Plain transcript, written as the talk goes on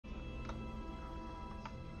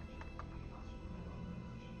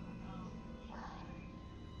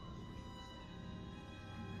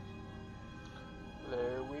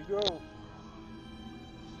go.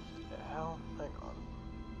 The hell? Hang on.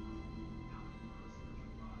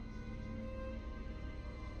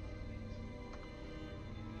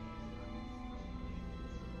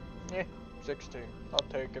 Yeah, 16. I'll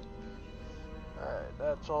take it. Alright,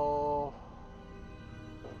 that's all.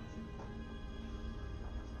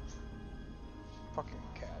 Fucking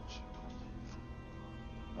cats.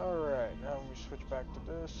 Alright, now we switch back to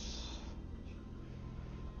this.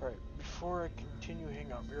 Alright, before I continue,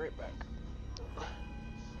 hang on, be right back.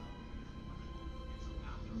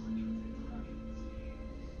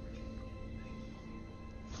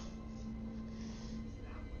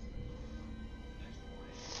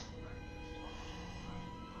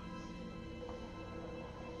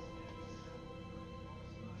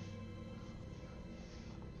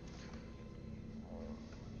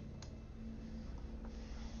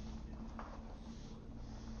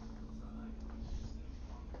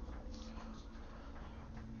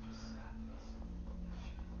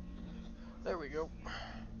 There we go.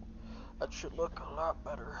 That should look a lot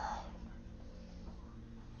better.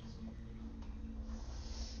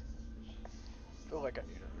 Feel like I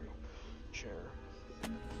need a new chair.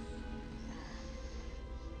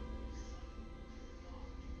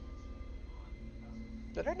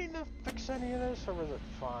 Did I need to fix any of this, or was it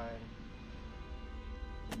fine?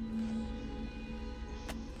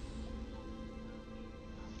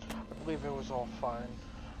 I believe it was all fine.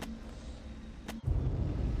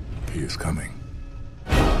 He is coming.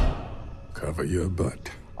 Cover your butt.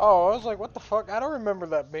 Oh, I was like, what the fuck? I don't remember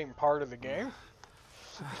that being part of the game.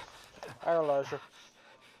 Hi, Elijah.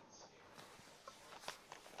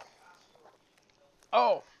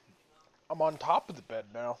 Oh, I'm on top of the bed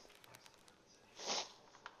now.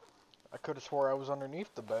 I could have swore I was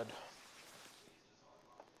underneath the bed.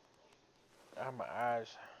 Ah, my eyes.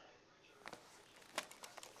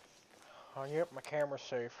 Oh, yep, my camera's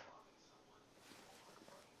safe.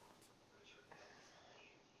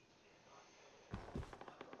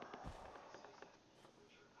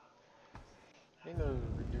 I need to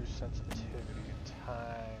reduce sensitivity a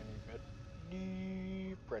tiny bit.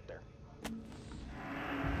 Deep, right there.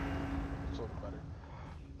 It's a little better.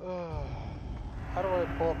 How do I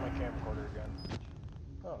pull up my camcorder again?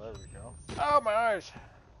 Oh, there we go. Oh, my eyes!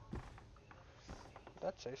 Did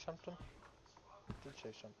that say something? It did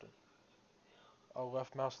say something. Oh,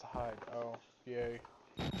 left mouse to hide. Oh, yay.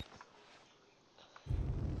 And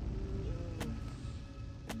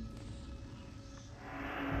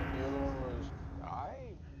the other one was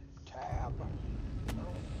I tab.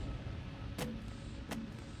 Oh.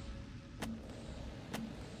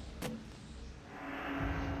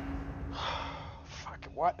 Fuck,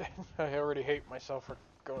 what? I already hate myself for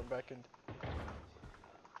going back in.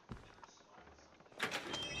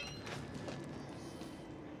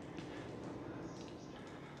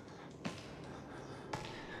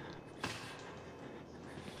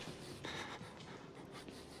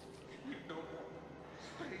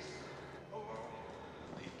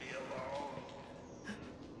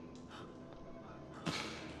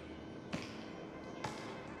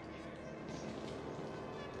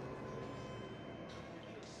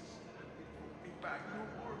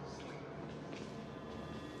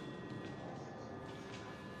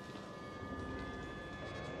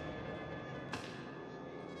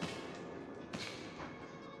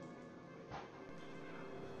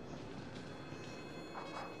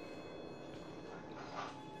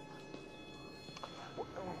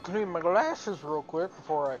 Clean my glasses real quick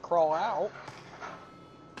before I crawl out.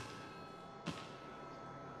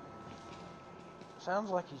 Sounds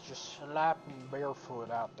like he's just slapping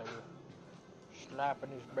barefoot out there. Slapping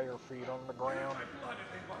his bare feet on the ground.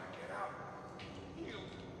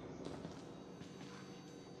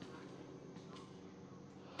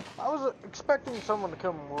 I was expecting someone to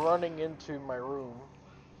come running into my room.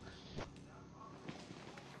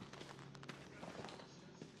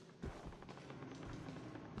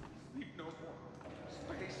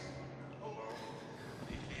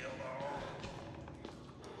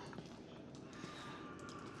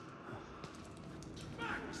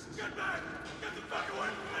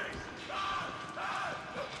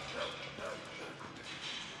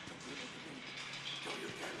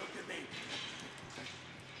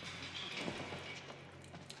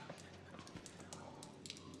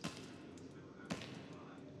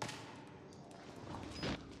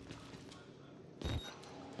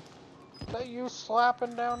 Is that you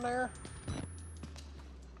slapping down there?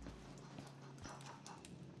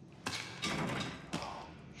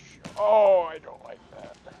 Oh, I don't like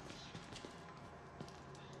that.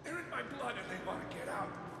 They're in my blood and they want to get out.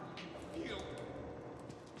 I feel.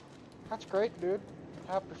 That's great, dude.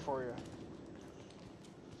 Happy for you.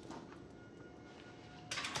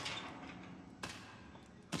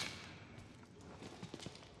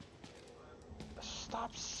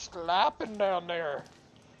 Stop slapping down there.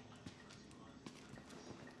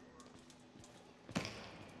 This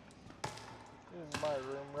is my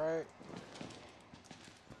room, right?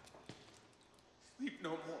 Sleep no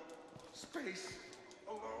more. Space.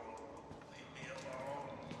 Alone. Leave me alone.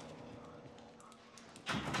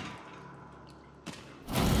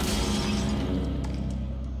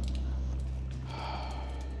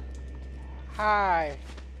 Hi.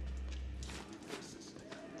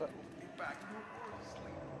 Be back no more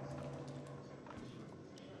sleep.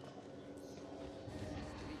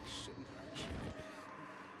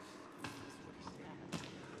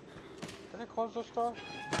 Can I close this door?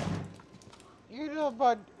 You know,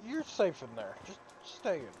 bud, you're safe in there. Just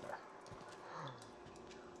stay in there.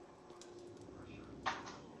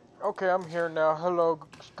 Okay, I'm here now. Hello,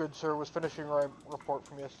 good sir. Was finishing my report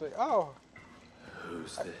from yesterday. Oh.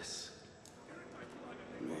 Who's this?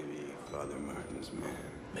 Maybe Father Martin's man.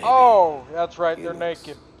 Maybe. Oh, that's right. He They're looks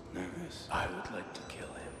naked. nervous. I would like to kill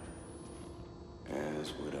him.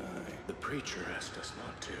 As would I. The preacher asked us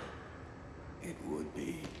not to. It would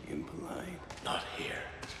be impolite. Not here.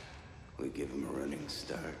 We give him a running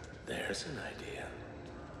start. There's an idea.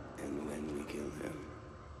 And when we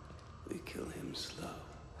kill him slow.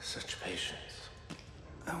 Such patience.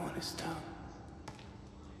 I want his tongue.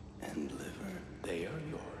 And liver. They are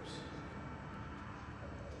yours.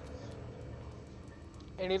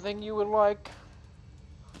 Anything you would like?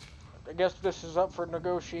 I guess this is up for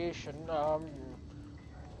negotiation.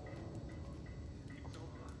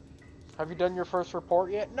 Have you done your first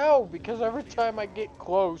report yet? No, because every time I get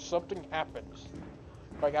close, something happens.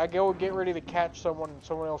 Like, I go get ready to catch someone, and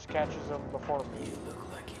someone else catches them before me. You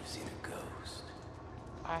look like you've seen a ghost.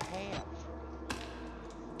 I have.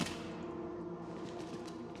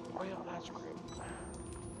 Well, that's great.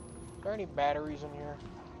 Are there any batteries in here?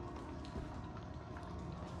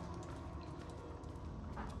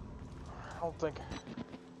 I don't think.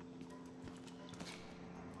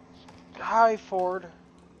 Hi, Ford.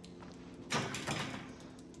 You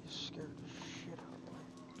scared the shit out of me.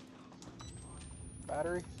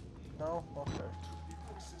 Battery? No? Okay.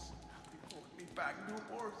 Voices. Be back no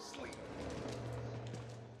more sleep.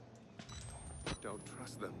 Don't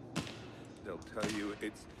trust them. They'll tell you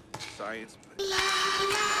it's science.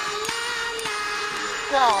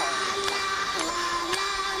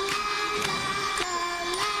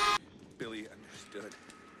 Billy understood.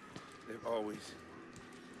 They've always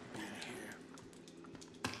been here.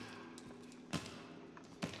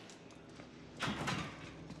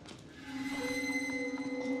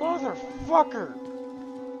 Motherfucker!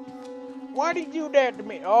 Why'd he do that to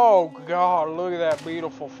me? Oh god, look at that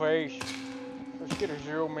beautiful face. Let's get a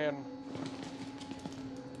zoom in.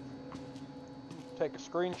 Take a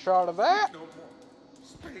screenshot of that. No more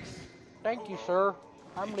space. Thank you, sir.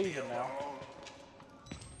 I'm leaving now.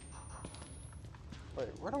 Wait,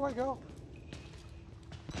 where do I go?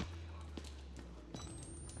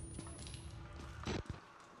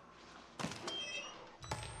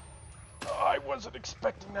 Oh, I wasn't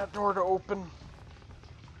expecting that door to open.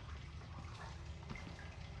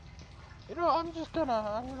 You know, I'm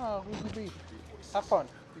gonna leave you be. Have fun.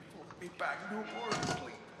 Be back no more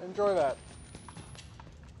sleep. Enjoy that.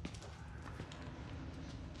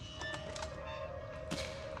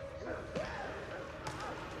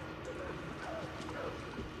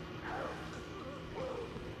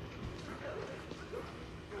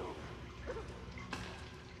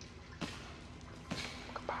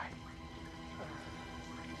 Goodbye.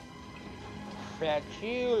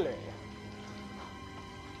 Facile.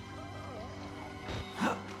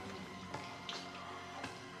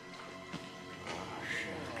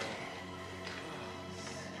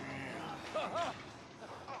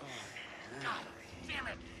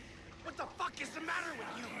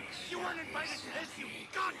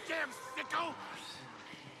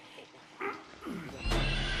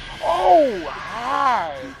 Oh,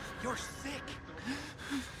 hi. You're sick.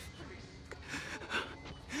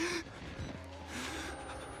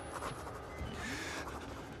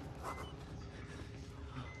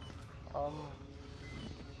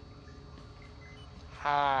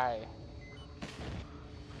 Hi.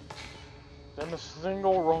 Then a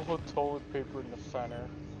single roll of toilet paper in the center.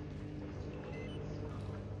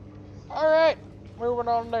 Alright, moving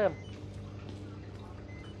on then.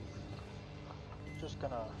 Just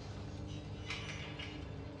gonna...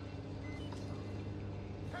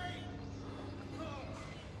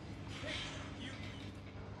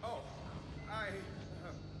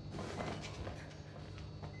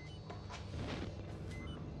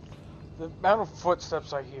 The amount of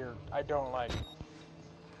footsteps I hear, I don't like.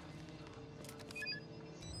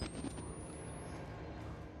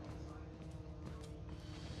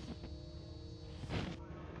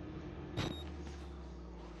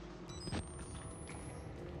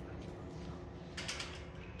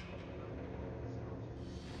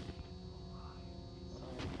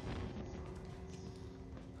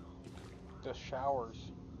 The showers.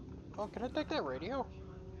 Oh, can I take that radio?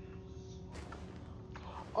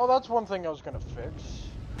 Oh, that's one thing I was gonna fix.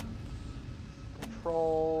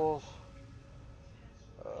 Controls.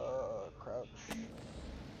 Crouch.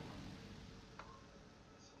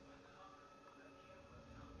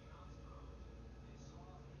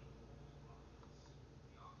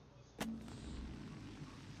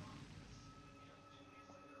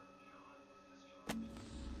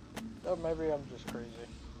 Oh, maybe I'm just crazy.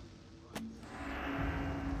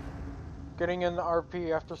 Getting in the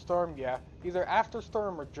RP after storm? Yeah. Either after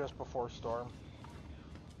storm or just before storm.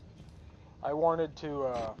 I wanted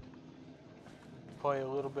to play a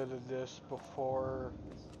little bit of this before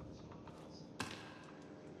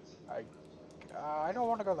I... I don't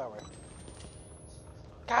want to go that way.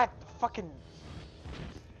 God, fucking...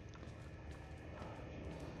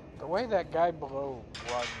 The way that guy below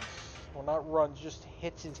runs... Well, not runs, just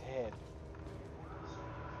hits his head.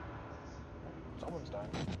 Someone's dying.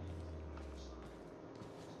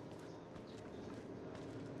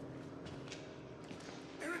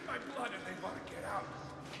 They're in my blood and they want to get out.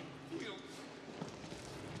 You...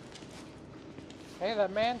 Hey,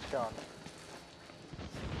 that man's gone.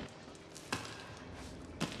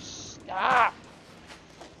 Stop!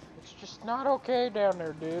 It's just not okay down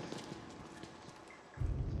there, dude.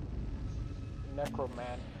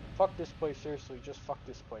 Necroman. Fuck this place, seriously, just fuck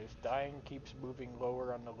this place. Dying keeps moving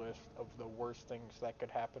lower on the list of the worst things that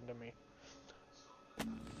could happen to me.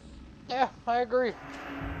 Yeah, I agree.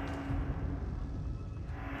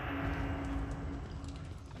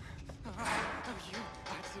 Oh, you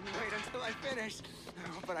didn't wait until I finished.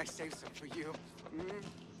 Oh, but I saved some for you.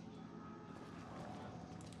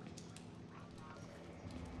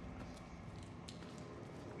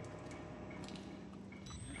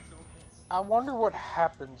 I wonder what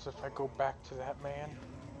happens if I go back to that man.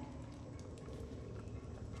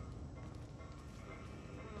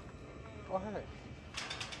 Oh, hey.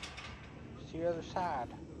 It's the other side.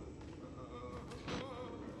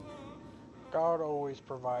 God always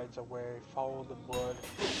provides a way. Follow the blood.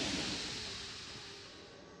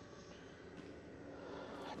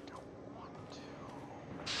 I don't want to.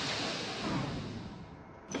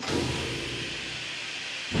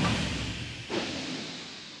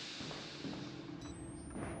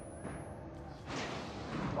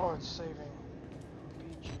 Oh, it's saving.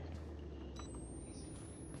 PG.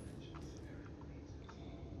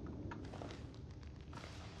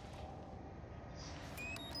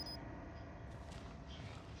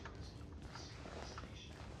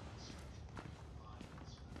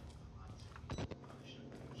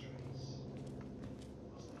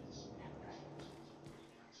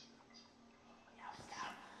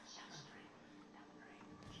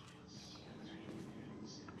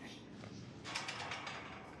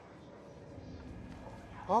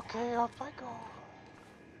 Okay, off I go.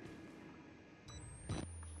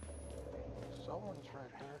 Someone's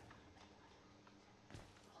right there.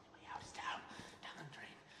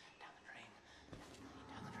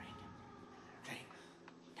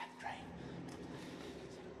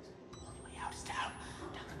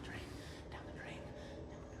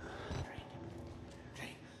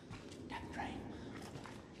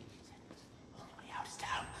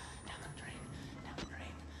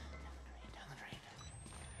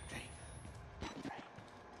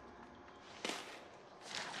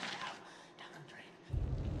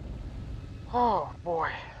 Oh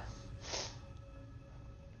boy.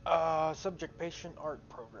 Subject patient art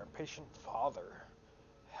program. Patient father.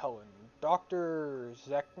 Helen. Dr.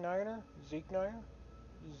 Zechner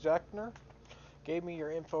gave me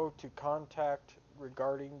your info to contact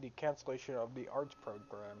regarding the cancellation of the arts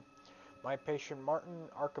program. My patient Martin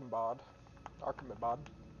Archimabad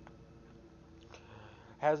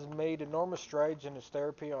has made enormous strides in his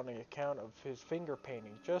therapy on the account of his finger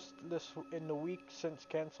painting. Just in the week since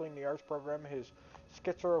canceling the arts program, his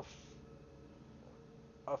schizoaffective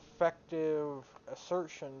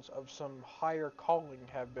assertions of some higher calling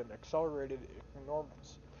have been accelerated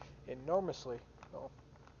enormously. Oh,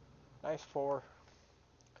 nice four.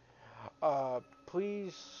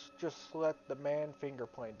 Please just let the man finger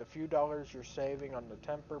paint. The few dollars you're saving on the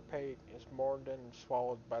temper paint is more than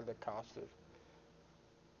swallowed by the cost of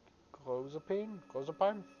clozapine?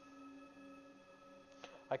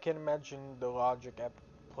 I can't imagine the logic at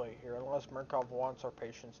play here, unless Murkoff wants our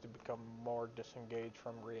patients to become more disengaged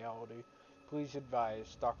from reality. Please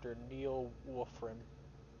advise Dr. Neil Wolfram.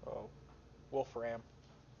 Oh, Wolfram.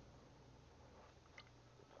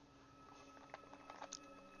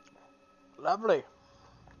 Lovely.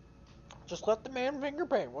 Just let the man finger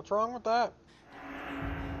paint. What's wrong with that?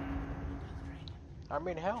 I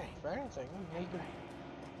mean, hell, if anything, he can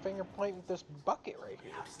finger point with this bucket right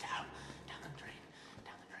here. House down. Down the drain.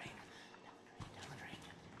 Down the drain. Down the drain.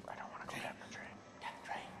 I don't want to go down the drain. Down the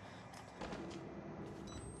drain.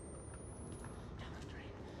 Down the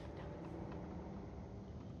drain.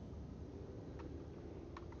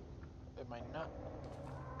 Am I not?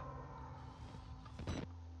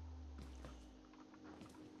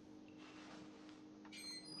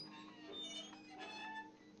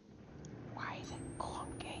 Why is it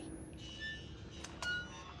clunky?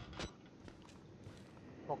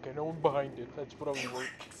 Okay, no one behind it. That's what I was They were worried.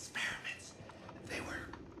 experiments. They were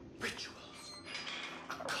rituals.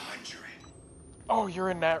 A conjuring. Oh, you're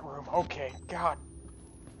in that room. Okay, God.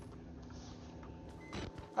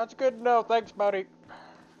 That's good to know. Thanks, buddy.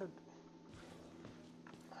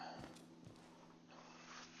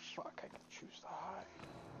 Fuck, I can choose the high.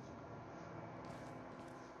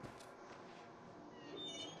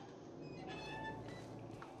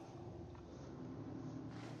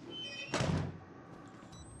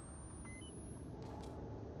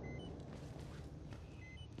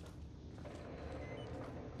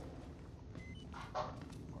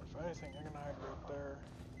 If anything, I can hide right there.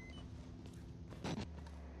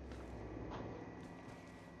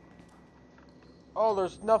 Oh,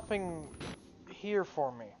 there's nothing here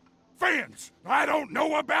for me. Fans, I don't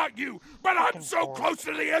know about you, but I'm Fucking so bored. close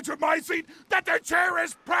to the edge of my seat that the chair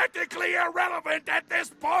is practically irrelevant at this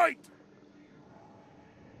point.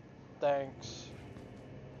 Thanks.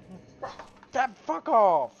 God, fuck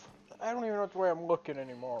off! I don't even know which way I'm looking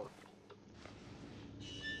anymore.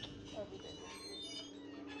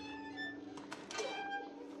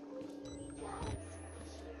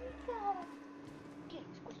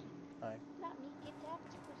 Hi. Let me get that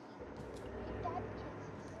squishy. Get that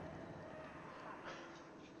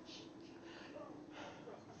kisses.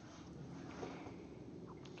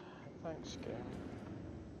 Thanks, game.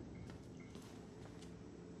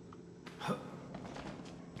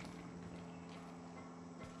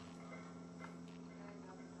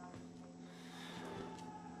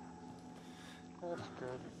 That's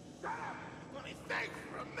good. Let me think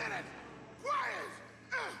for a minute. Quiet.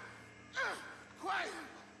 Quiet.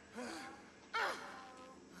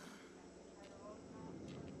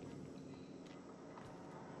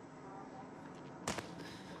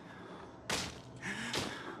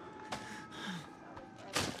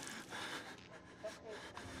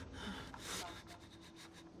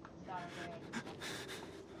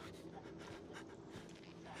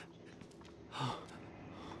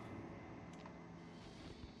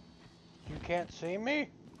 You can't see me?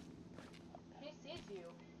 He sees you.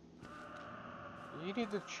 You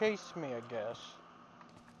need to chase me, I guess.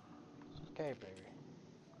 Okay, baby.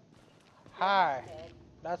 Hi.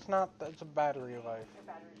 That's a battery life. Your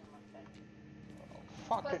battery's almost dead.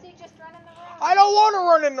 Fuck it. Pussy, just run in the room. I don't want to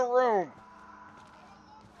run in the room!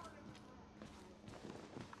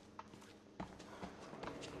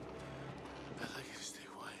 I'd like you to stay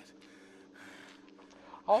quiet.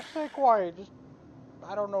 I'll stay quiet, just...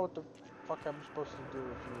 I don't know what the fuck I'm supposed to do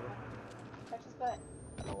with you. Touch his butt.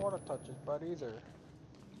 I don't want to touch his butt either.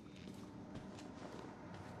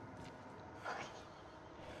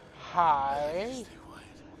 Hi. Stay quiet.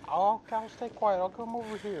 I'll stay quiet. I'll come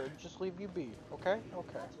over here and just leave you be. Okay?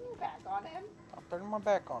 Okay. Turn your back on him. I'll turn my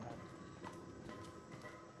back on him.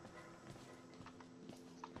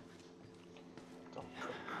 Don't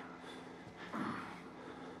trip.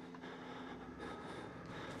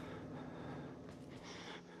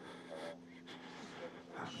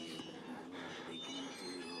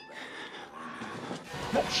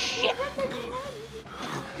 Oh shit!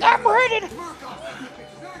 I'm ready!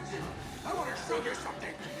 I want to show you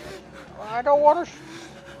something. I don't want to.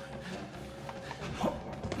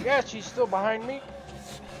 Yes, she's still behind me.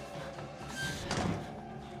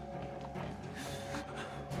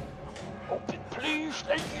 Open, please.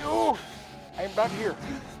 Thank you. I'm not here.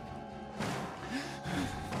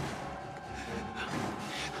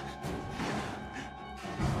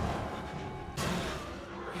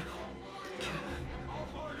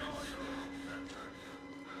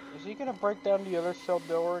 Is he gonna break down the other cell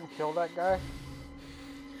door and kill that guy?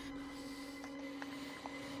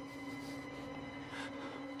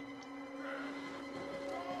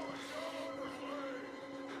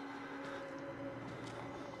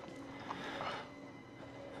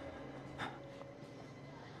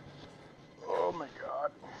 Oh my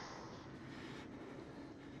god.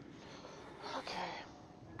 Okay.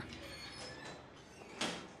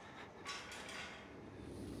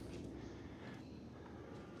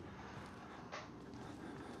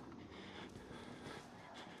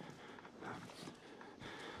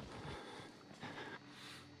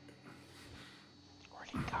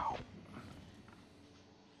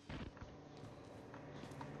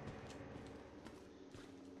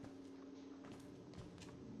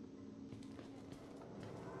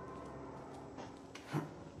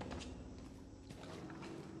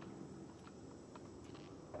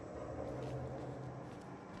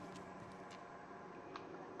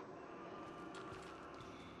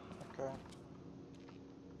 Okay.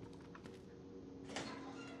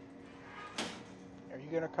 Are you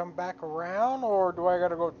gonna come back around, or do I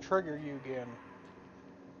gotta go trigger you again?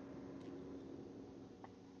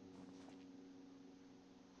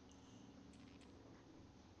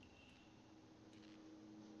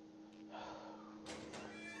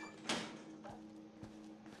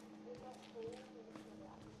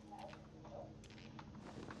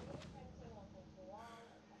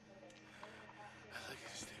 I'd like you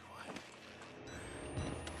to stay quiet.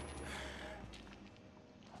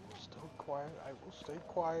 Stay quiet. I will stay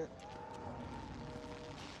quiet.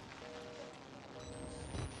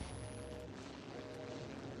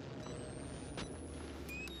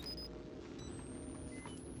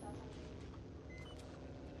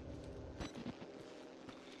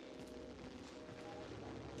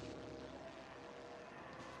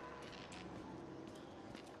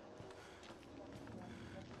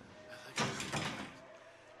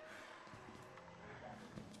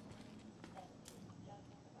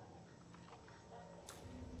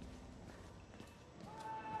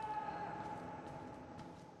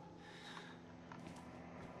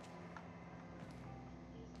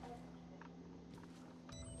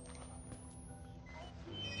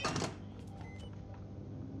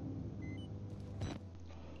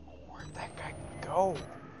 Where'd that guy go?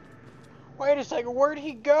 Wait a second, where'd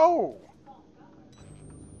he go?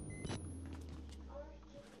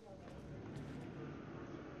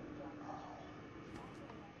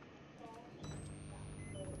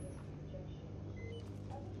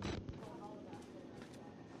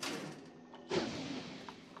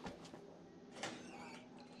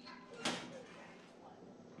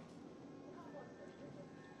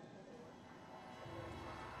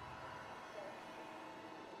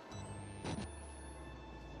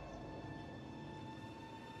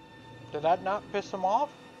 Did that not piss him off?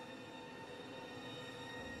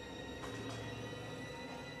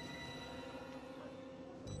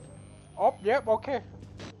 Oh, yep, okay.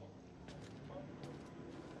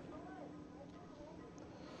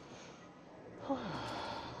 I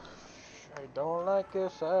don't like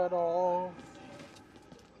this at all.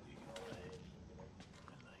 You can play.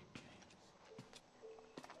 I like games.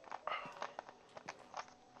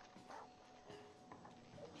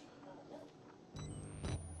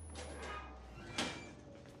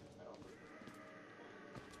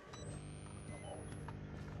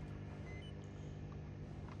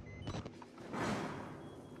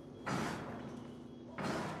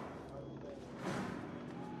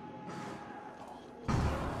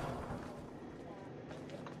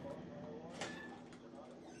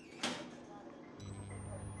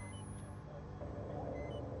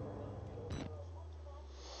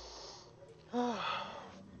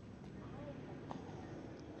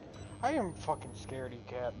 I am fucking scaredy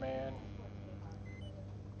cat, man.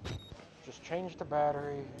 Just change the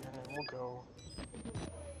battery and then we'll go.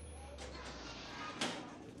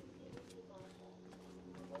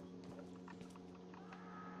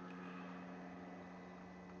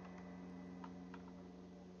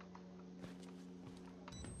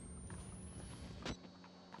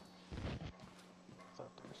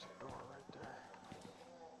 Thought there was a door right there.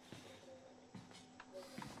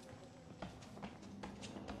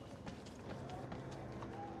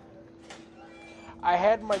 I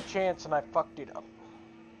had my chance and I fucked it up.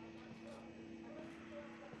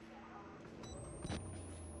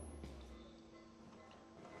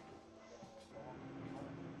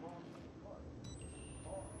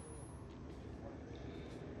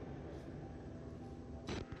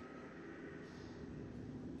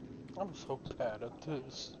 I'm so bad at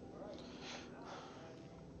this.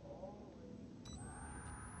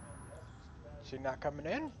 Is he not coming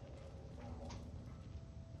in?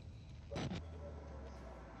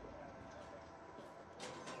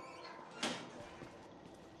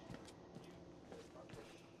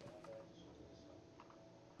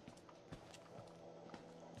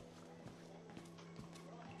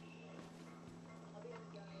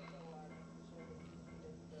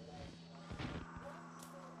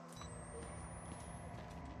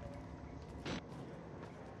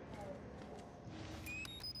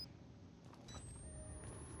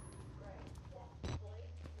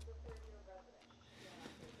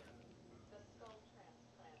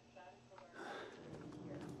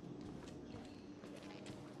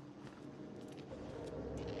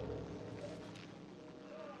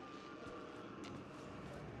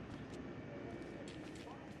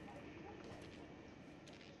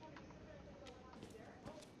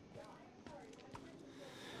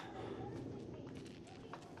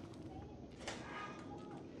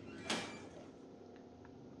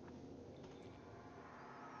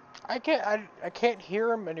 I can't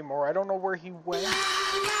hear him anymore. I don't know where he went.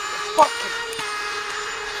 Fucking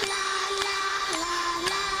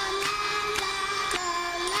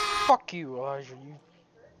fuck you, Elijah, you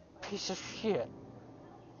piece of shit.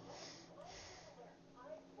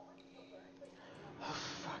 I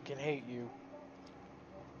fucking hate you.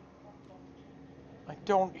 I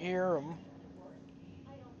don't hear him.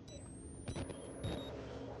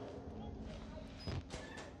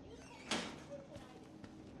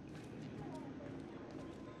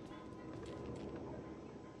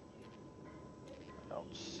 I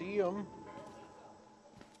don't see him.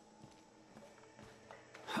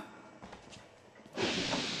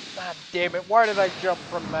 God damn it, why did I jump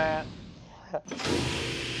from that? I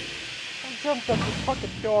jumped at the fucking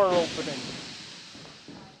door opening.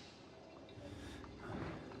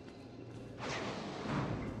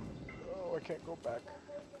 Oh, I can't go back.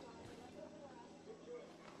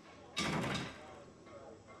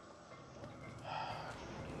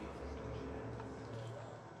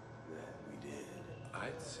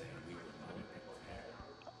 I'd say we were more prepared.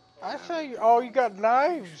 I say, oh, you got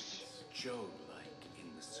knives. Joe-like in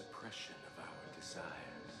the suppression of our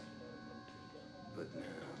desires. But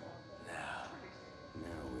now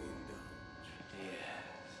we indulge.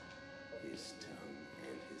 Yes. His tongue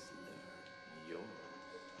and his liver. Yours.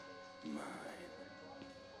 Mine.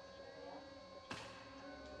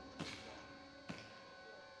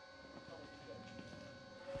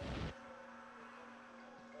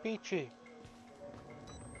 Peachy.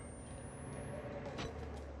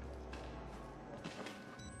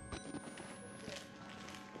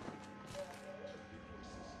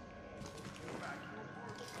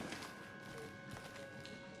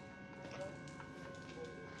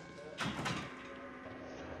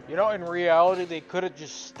 You know, in reality, they could have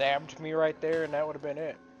just stabbed me right there and that would have been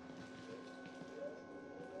it.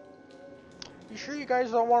 You sure you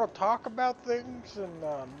guys don't want to talk about things and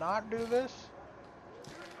not do this?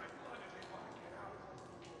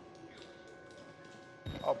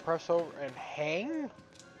 I'll press over and hang?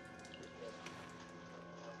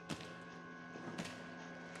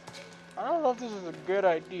 I don't know if this is a good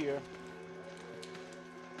idea.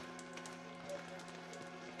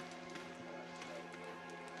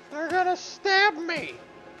 They're gonna stab me!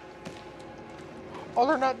 Oh,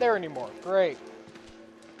 they're not there anymore. Great.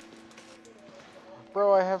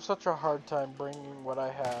 Bro, I have such a hard time bringing what I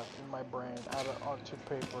have in my brain onto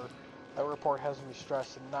paper. That report has me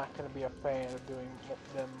stressed and not going to be a fan of doing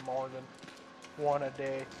them more than one a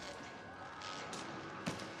day.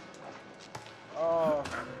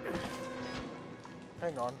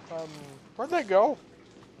 Hang on. Where'd they go?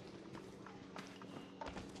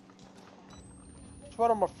 That's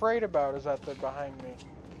what I'm afraid about, is that they're behind me.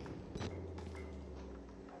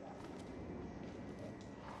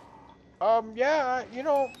 Yeah, you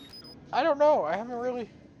know, I don't know. I haven't really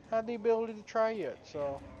had the ability to try yet,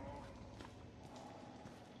 so.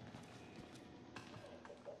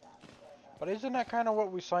 But isn't that kind of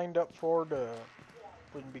what we signed up for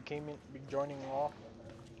when joining law?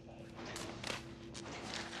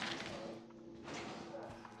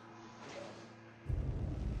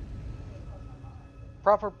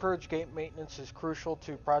 Proper purge gate maintenance is crucial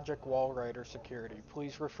to Project Wallrider security.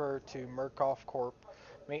 Please refer to Murkoff Corp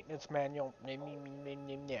maintenance manual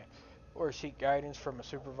or seek guidance from a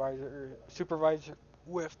supervisor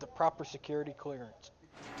with the proper security clearance.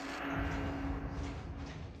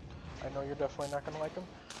 I know you're definitely not gonna like them.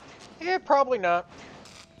 Yeah, probably not.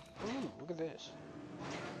 Ooh, look at this.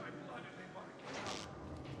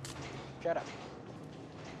 Shut up.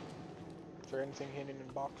 Is there anything hidden in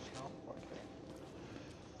the box? No? Okay.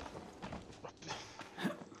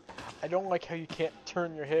 I don't like how you can't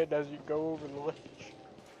turn your head as you go over the ledge.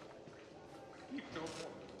 You don't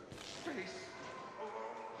want space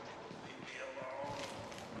alone. Leave me alone.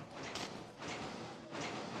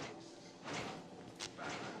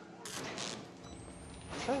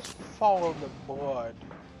 It says follow the blood.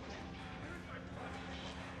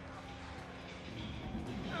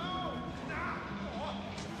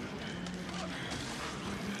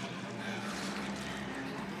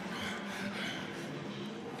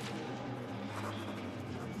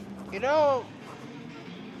 You know,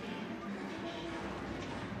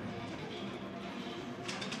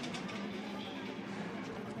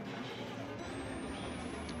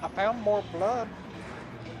 I found more blood.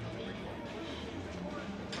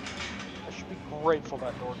 I should be grateful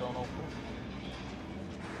that door don't open.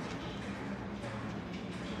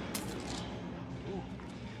 Ooh.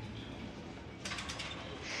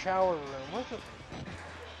 Shower room. Where's it?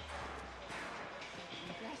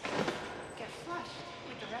 Get flushed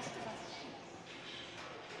with the rest of us.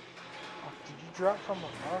 Oh, did you drop from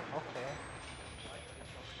above? Okay.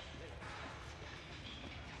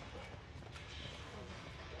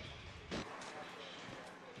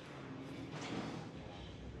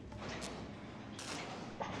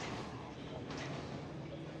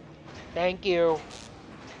 Thank you.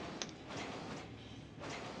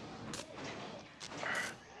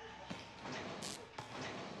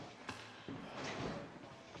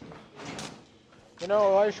 You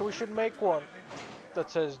know, Elisha, we should make one that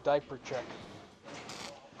says diaper check.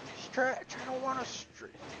 Stretch, I don't want to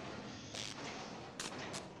stretch.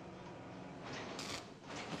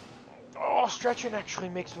 Oh, stretching actually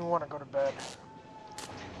makes me want to go to bed.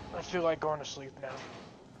 I feel like going to sleep now.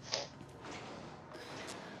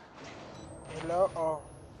 Hello? Oh.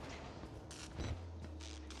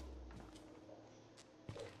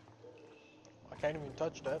 I can't even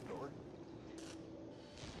touch that door.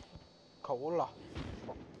 Cola.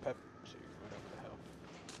 Or Pepsi, whatever the hell.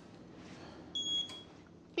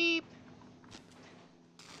 Beep.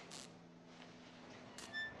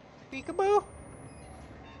 Peekaboo.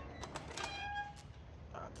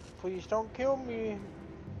 Please don't kill me.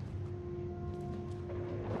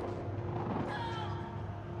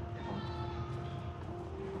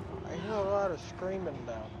 I hear a lot of screaming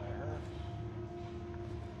down there.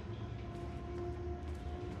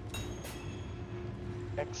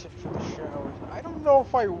 Exit for the showers. I don't know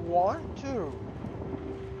if I want to.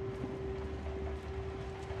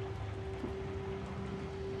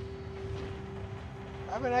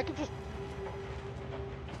 I mean, I could just...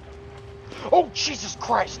 Oh, Jesus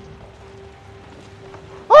Christ!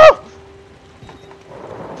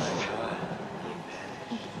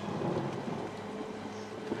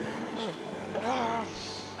 Ah!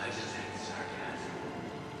 I just hate sarcasm.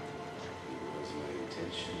 Was my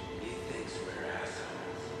intention. He thinks we're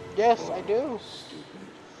assholes. Yes, I do. Stupid.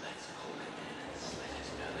 Let's pull him in and slit his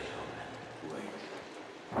belly open. Wait.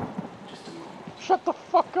 Just a moment. Shut the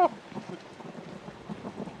fuck up.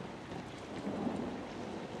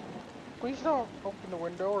 Please don't open the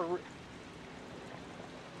window or...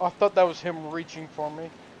 Oh, I thought that was him reaching for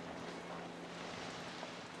me.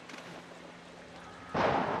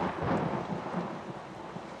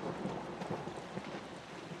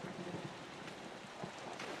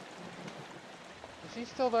 Is he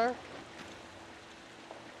still there?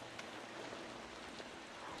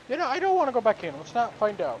 You know, I don't want to go back in. Let's not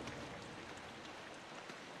find out.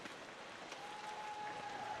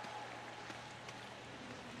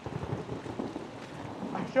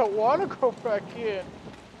 I don't want to go back in.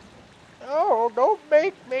 No, don't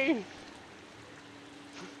make me.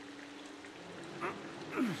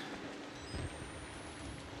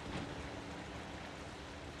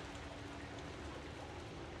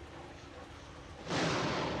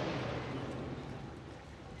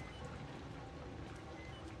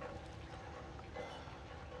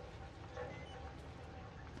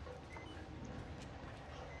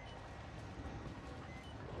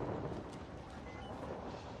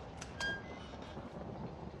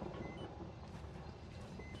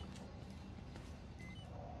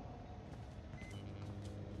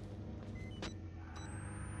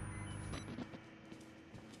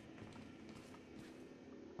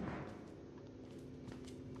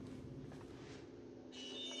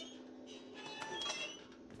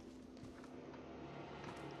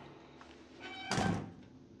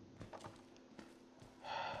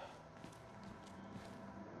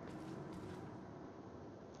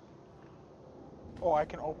 Oh, I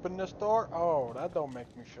can open this door? Oh, that don't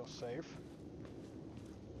make me feel safe.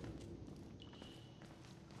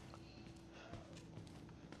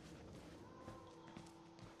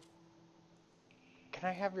 Can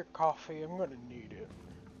I have your coffee? I'm gonna need it.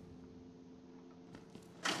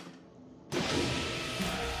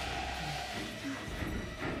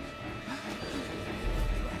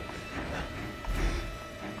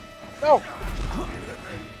 No!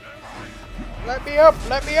 Let me up!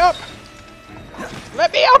 Let me up!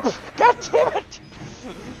 Let me up! God damn it!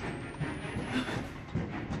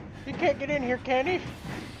 He can't get in here, can he?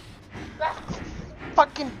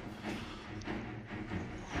 Fucking...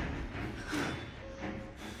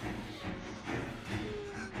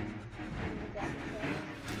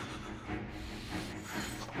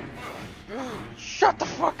 Shut the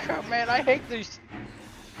fuck up, man. I hate these.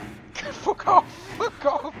 Fuck off. Fuck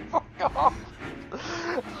off. Fuck off.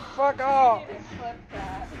 Fuck off. You need to clip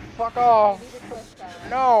that. Fuck off. You need to clip that.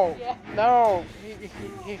 No. Yeah. No.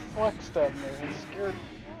 He flexed at me. He scared.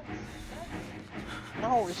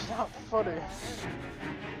 No, it's not funny.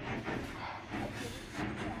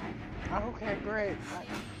 Okay, great.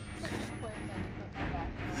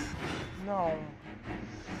 No.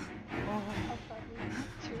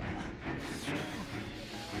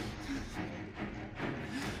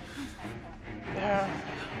 Yeah.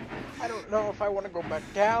 I don't know if I want to go back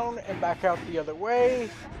down and back out the other way.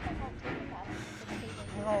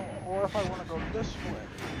 No, or if I want to go this way.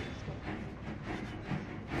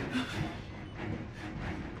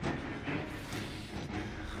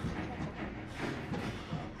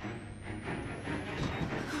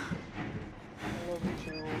 I love you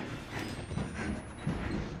too.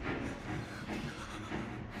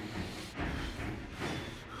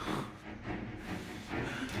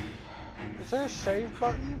 Is there a save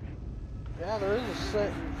button? Yeah, there is a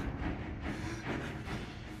save.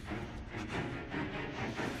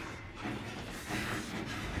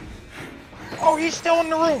 Oh, he's still in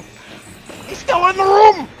the room! He's still in the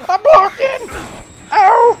room! I'm blocked in!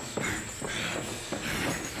 Ow!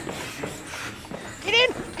 Get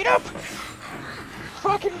in! Get up!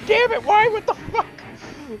 Fucking damn it, why? What the fuck?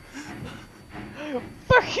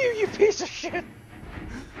 Fuck you, you piece of shit!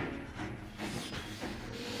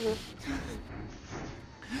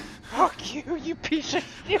 Fuck you, you piece of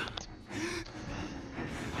shit!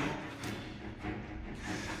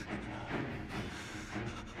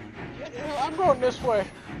 I'm going this way.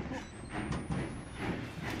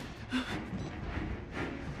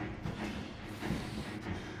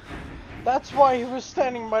 That's why he was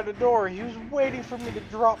standing by the door. He was waiting for me to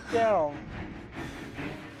drop down.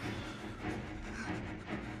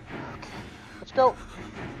 Okay, let's go.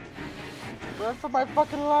 Run for my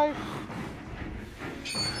fucking life.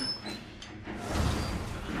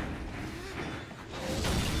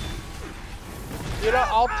 You know,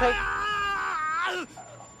 I'll take...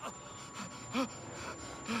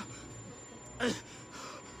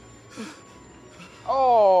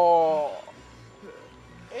 Oh.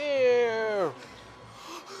 Ew.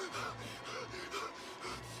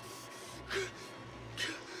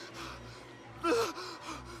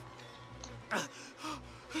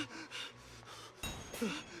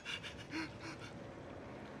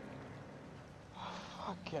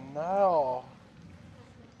 Fucking hell.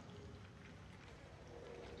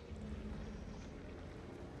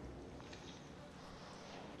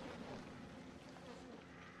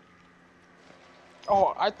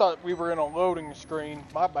 Oh, I thought we were in a loading screen.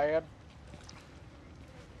 My bad.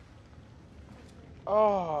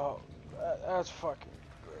 Oh, that's fucking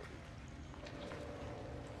great.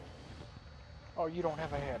 Oh, you don't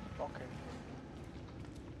have a head. Okay.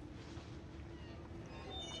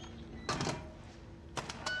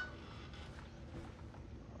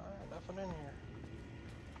 Alright, nothing in here.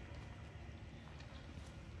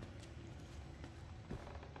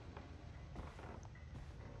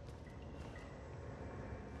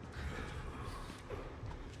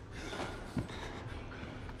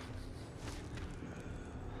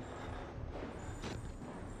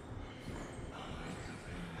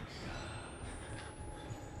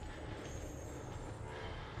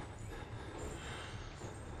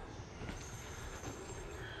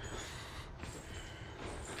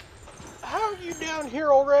 How are you down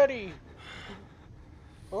here already?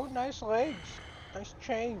 Oh, nice legs. Nice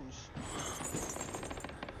chains.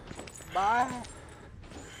 Bye.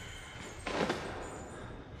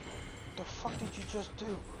 The fuck did you just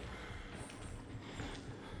do?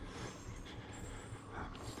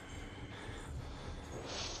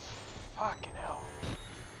 Fucking hell.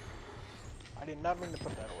 I did not mean to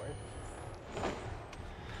put that away.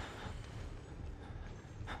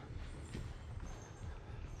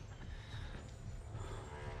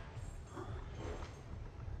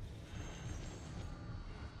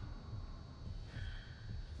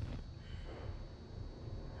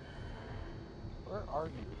 Where are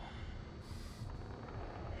you?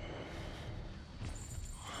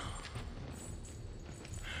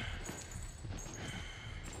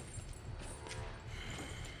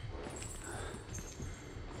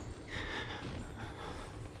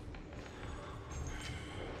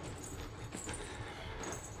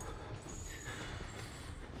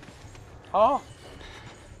 Huh?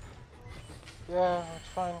 Yeah, it's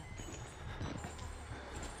fine.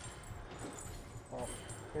 Oh,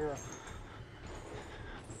 here.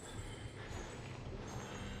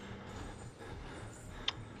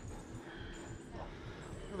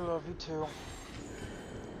 I love you too.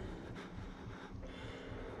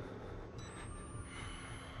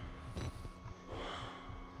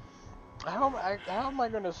 How am I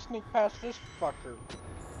gonna sneak past this fucker?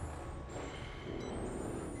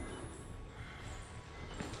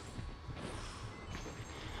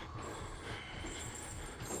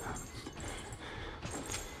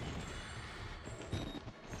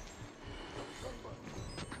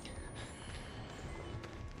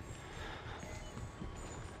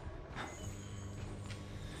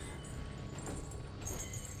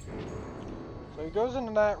 So he goes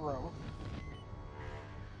into that room.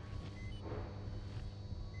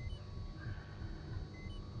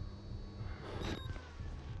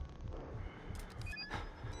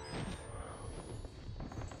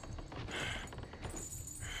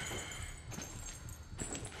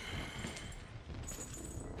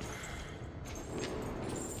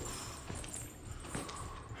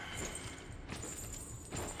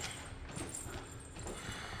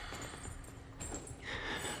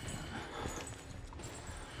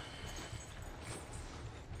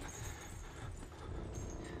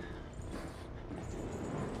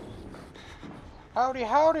 Howdy,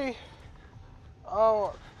 howdy.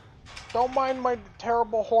 Oh, don't mind my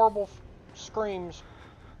terrible, horrible screams.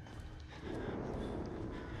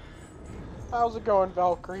 How's it going,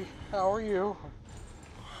 Valkyrie? How are you?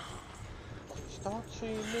 Please don't see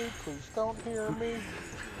me. Please don't hear me.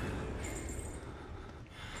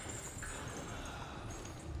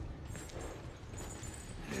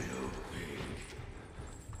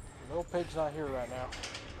 Little Pig's not here right now.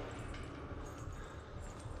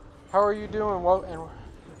 How are you doing? Well, and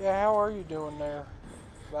yeah, how are you doing there,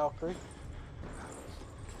 Valkyrie?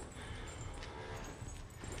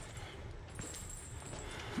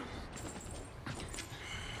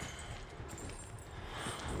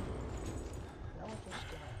 I'm just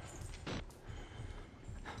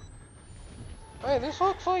gonna... Hey, this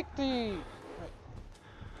looks like the... Wait.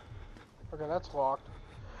 Okay, that's locked.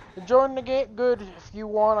 Enjoying the game? Good. If you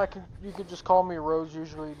want, you could just call me Rose.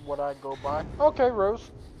 Usually, what I go by. Okay,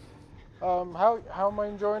 Rose. How am I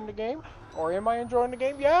enjoying the game? Or am I enjoying the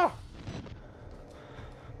game? Yeah.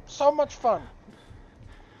 So much fun.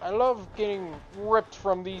 I love getting ripped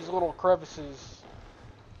from these little crevices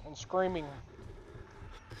and screaming.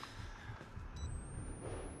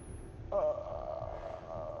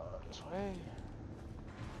 This way.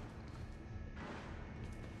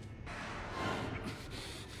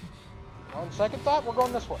 On second thought, we're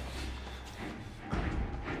going this way.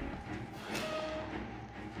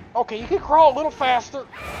 Okay, you can crawl a little faster.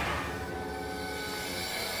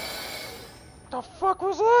 The fuck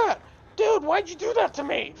was that? Dude, why'd you do that to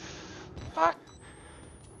me? Fuck.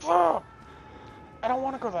 Fuck. I don't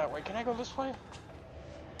want to go that way. Can I go this way?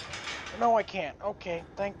 No, I can't. Okay,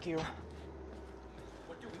 thank you.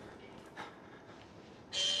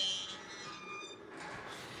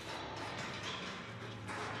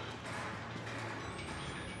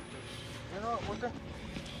 You know what, we're good.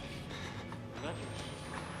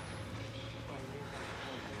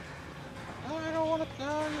 No, I don't want to.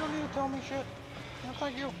 No, you don't need to tell me shit. No,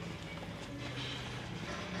 thank you.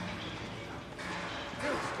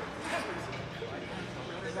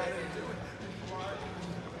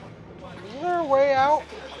 Is there a way out?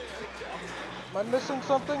 Am I missing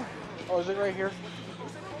something? Oh, is it right here?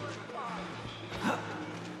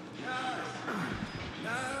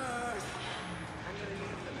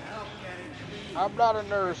 I'm not a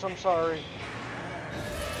nurse, I'm sorry.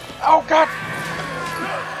 Oh, God!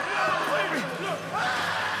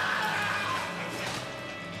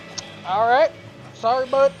 Alright. Sorry,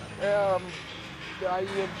 bud. I'm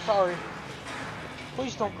sorry.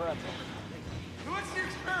 Please don't grab me.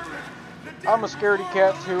 I'm a scaredy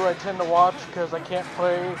cat, too. I tend to watch because I can't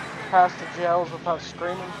play past the jails without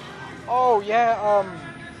screaming. Oh, yeah,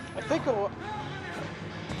 I think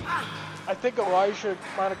Elijah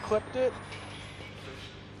might have clipped it.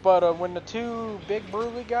 But when the two big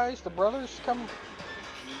burly guys, the brothers, come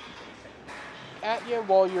at you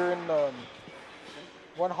while you're in the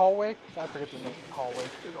one hallway, I forget the name of the hallway,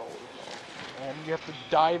 and you have to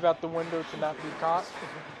dive out the window to not be caught.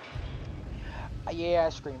 Yeah, I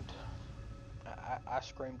screamed. I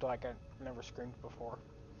screamed like I never screamed before.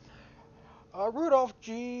 Rudolph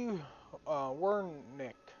G.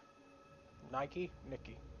 Warnick. Nicky.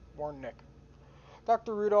 Warnick.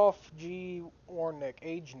 Dr. Rudolph G. Warnick,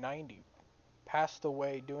 age 90. Passed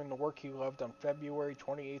away doing the work he loved on February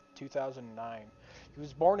 28, 2009. He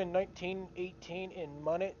was born in 1918 in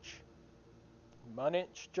Munich,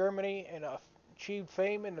 Germany, and achieved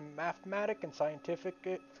fame in the mathematic and scientific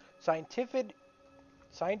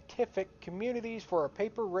communities for a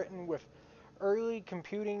paper written with early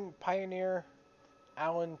computing pioneer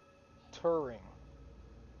Alan Turing.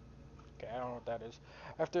 Okay, I don't know what that is.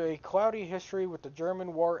 After a cloudy history with the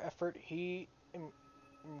German war effort, he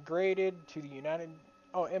immigrated to the United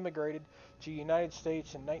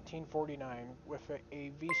States in 1949 with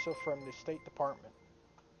a visa from the State Department.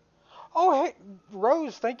 Oh, hey,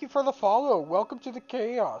 Rose, thank you for the follow. Welcome to the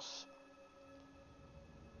chaos.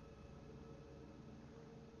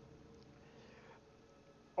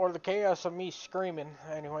 Or the chaos of me screaming,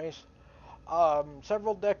 anyways.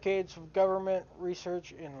 Several decades of government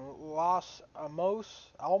research in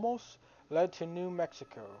Alamos led to New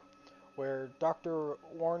Mexico, where Dr.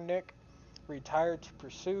 Warnick retired to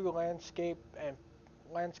pursue landscape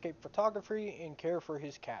photography and care for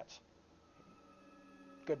his cats.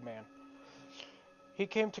 Good man. He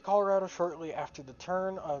came to Colorado shortly after the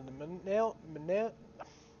turn of the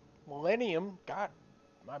millennium. God,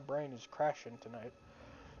 my brain is crashing tonight.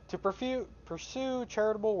 To pursue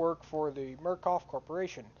charitable work for the Murkoff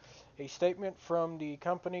Corporation. A statement from the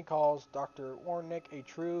company calls Dr. Warnick a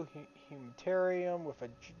true humanitarian with a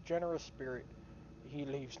generous spirit. A he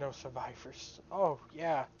leaves no survivors. Oh,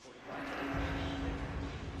 yeah.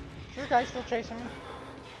 Is your guy still chasing me?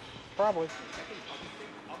 Probably.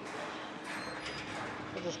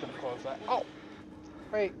 We're just gonna close that. Oh!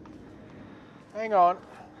 Wait. Hang on.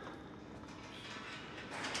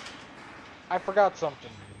 I forgot something.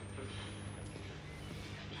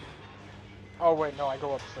 Oh, wait, no, I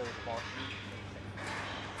go upstairs more.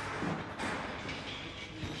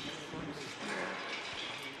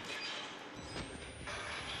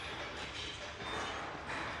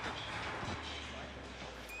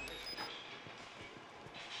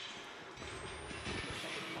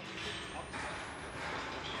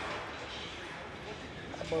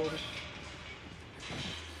 Bodie.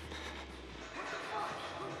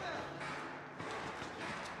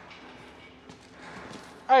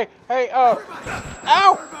 Hey, hey, ow!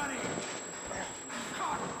 Everybody!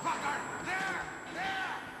 Cockfucker! There!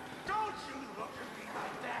 Don't you look at me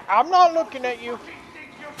like that! I'm not looking at you. You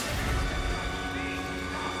think you're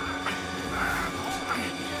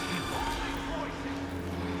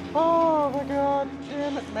Oh my god,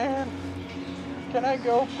 damn it, man. Can I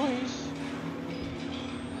go, please?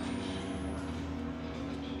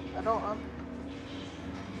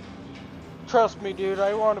 Trust me, dude,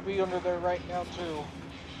 I want to be under there right now, too.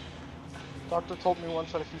 Doctor told me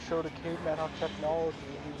once that if you showed a caveman on technology,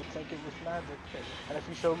 he would think it was magic. And if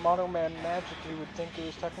you showed Mono Man magic, he would think it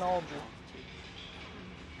was technology.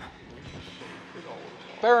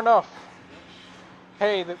 Fair enough.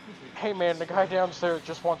 Hey, hey man, the guy downstairs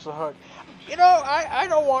just wants a hug. You know, I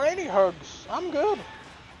don't want any hugs. I'm good.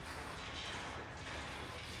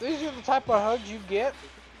 These are the type of hugs you get.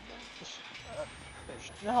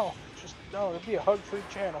 No, it'd be a hug-free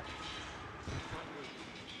channel.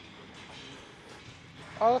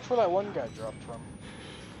 Oh, that's where that one guy dropped from.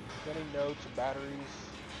 Any notes, batteries.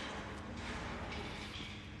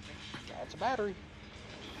 That's a battery.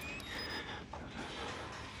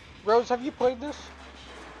 Rose, have you played this?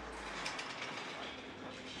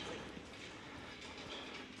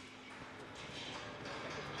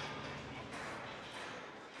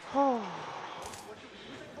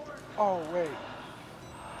 Oh, wait.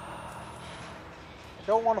 I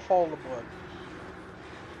don't want to follow the blood.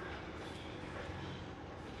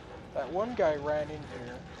 That one guy ran in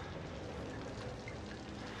here.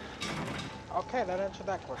 Okay, that answered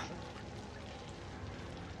that question.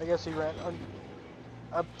 I guess he ran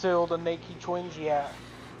up till the naked twins, yeah.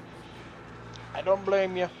 I don't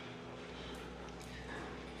blame you.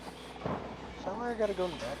 So where I gotta go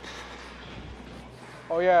next?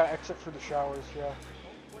 Oh yeah, exit for the showers, yeah.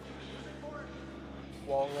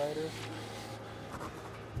 Wall rider.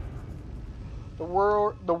 The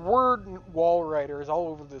word wall rider is all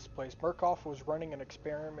over this place. Murkoff was running an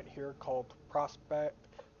experiment here called Project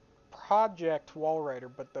Wall Rider,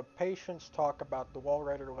 but the patients talk about the wall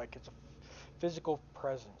rider like it's a physical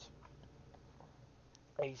presence.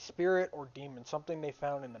 A spirit or demon, something they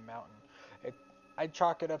found in the mountain. I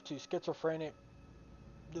chalk it up to schizophrenic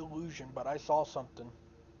delusion, but I saw something.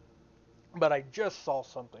 But I just saw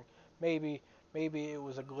something. Maybe it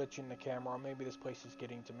was a glitch in the camera, or maybe this place is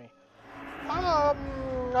getting to me.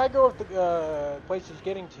 I go if the place is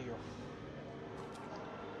getting to you.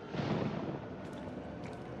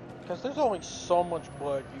 Because there's only so much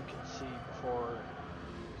blood you can see before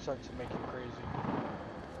it starts to make you crazy.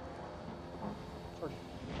 For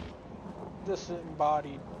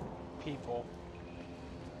disembodied people.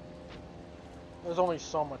 There's only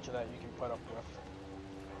so much of that you can put up with.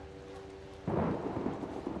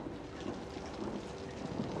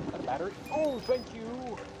 Is that a battery? Oh, thank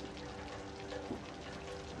you!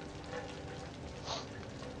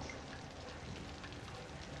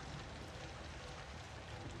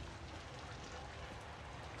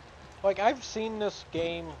 Like, I've seen this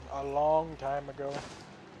game a long time ago.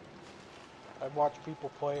 I've watched people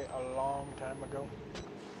play it a long time ago.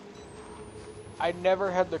 I never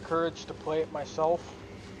had the courage to play it myself.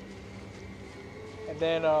 And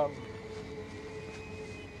then, I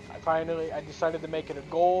decided to make it a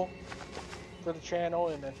goal for the channel,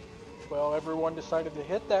 and then, well, everyone decided to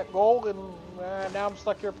hit that goal, and now I'm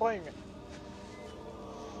stuck here playing it.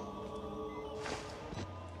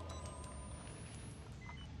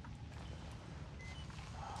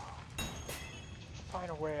 Find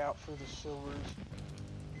a way out through the sewers.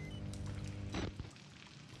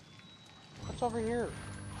 What's over here?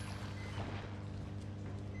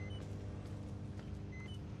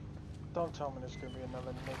 Don't tell me there's gonna be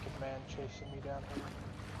another naked man chasing me down here.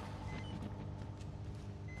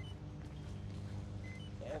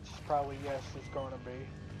 It's probably yes, there's gonna be.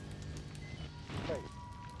 Wait.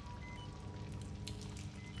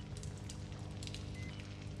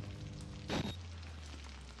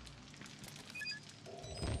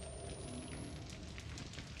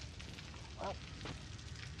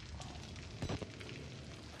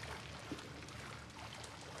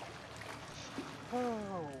 Ow.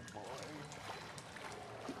 Oh boy.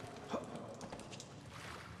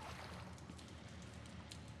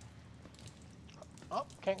 Oh,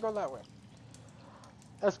 can't go that way.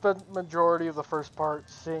 I spent majority of the first part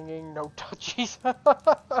singing no touchies.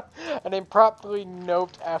 And then promptly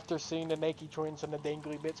note after seeing the naked twins and the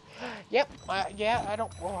dangly bits. Yep, yeah, I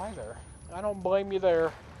don't, oh hi there. I don't blame you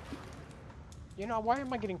there. You know, why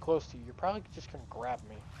am I getting close to you? You're probably just gonna grab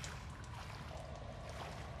me.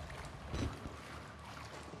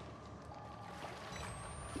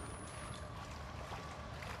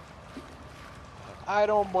 I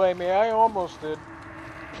don't blame you, I almost did.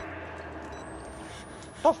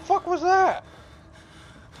 The fuck was that?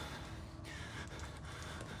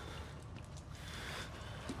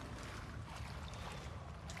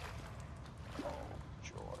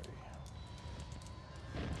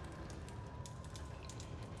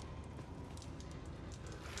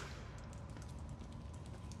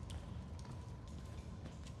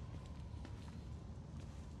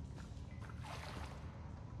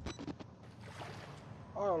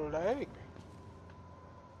 A leg.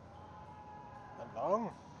 A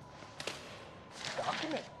lung.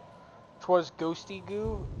 Document. 'Twas ghosty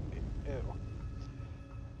goo. Ew.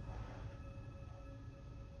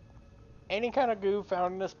 Any kind of goo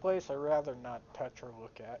found in this place, I'd rather not touch or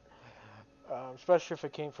look at. Especially if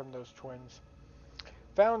it came from those twins.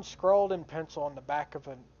 Found scrawled in pencil on the back of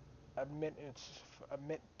an admittance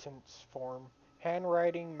form.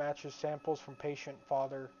 Handwriting matches samples from patient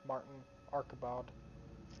father Martin Archibald.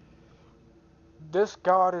 This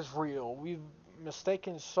God is real. We've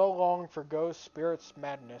mistaken so long for ghosts, spirits,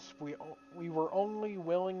 madness. We were only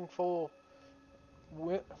willingfully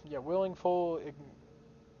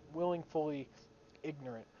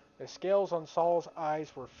ignorant. The scales on Saul's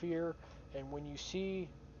eyes were fear, and when you see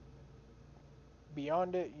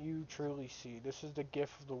beyond it, you truly see. This is the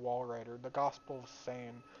gift of the wall rider, the gospel of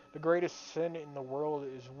Sam. The greatest sin in the world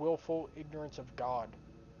is willful ignorance of God.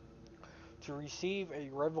 To receive a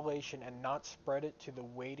revelation and not spread it to the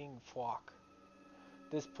waiting flock.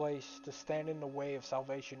 This place, to stand in the way of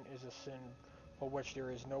salvation, is a sin for which there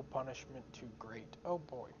is no punishment too great. Oh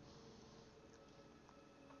boy.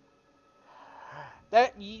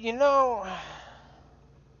 That, you know...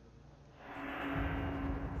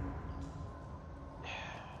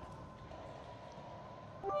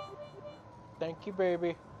 Thank you,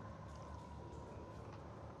 baby.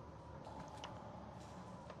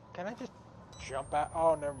 Can I just jump out?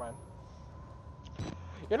 Oh, never mind.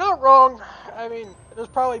 You're not wrong. I mean, there's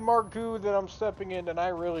probably more goo that I'm stepping in than I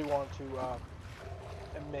really want to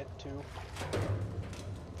admit to.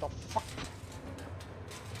 The fuck?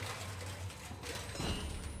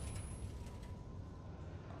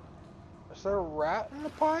 Is there a rat in the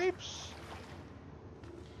pipes?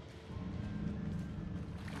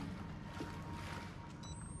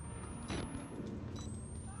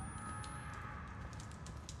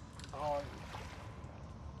 Oh.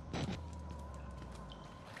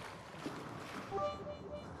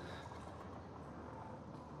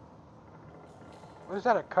 What is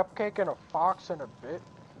that, a cupcake and a fox and a bit?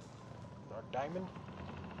 A diamond?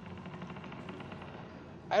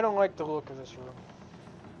 I don't like the look of this room.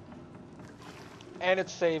 And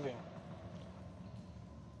it's saving.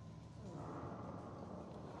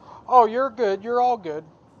 Oh, you're good. You're all good.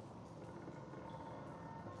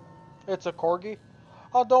 It's a corgi?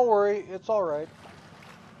 Oh, don't worry. It's alright.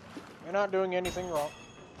 You're not doing anything wrong.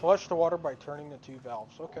 Flush the water by turning the two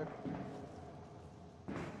valves. Okay.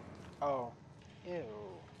 Oh. Ew.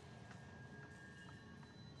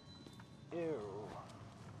 Ew.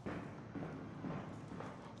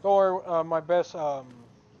 Don't worry, my best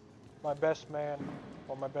man,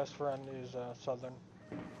 or my best friend is Southern.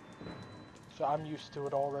 So I'm used to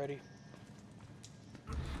it already.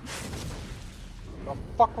 The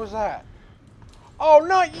fuck was that? Oh,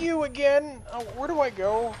 not you again! Oh, where do I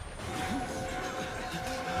go?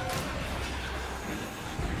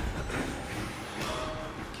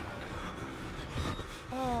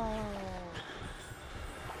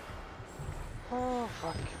 Oh,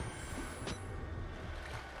 fuck.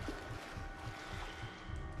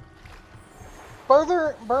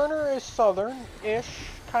 Burner is southern-ish,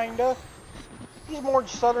 kinda. He's more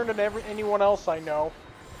southern than anyone else I know.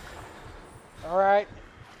 Alright.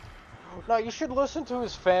 No, you should listen to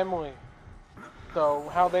his family. Though,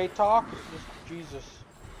 how they talk, Jesus.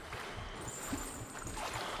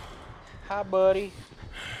 Hi, buddy.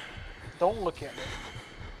 Don't look at me.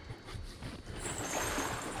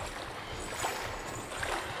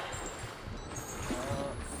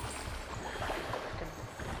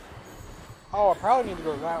 Oh, I probably need to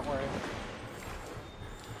go that way.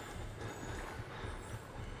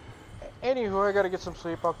 Anywho, I gotta get some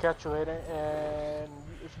sleep. I'll catch you later. And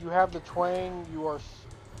if you have the twang, you are...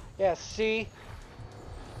 Yeah, see?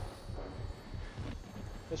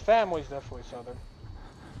 His family's definitely Southern.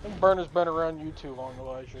 I think Burner's been around you too long,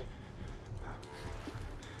 Elijah.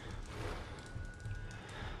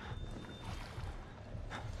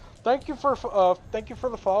 Thank you for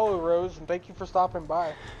the follow, Rose, and thank you for stopping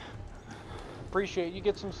by. Appreciate you.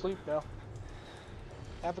 Get some sleep now.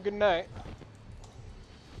 Have a good night.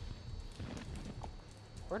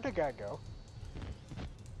 Where'd the guy go?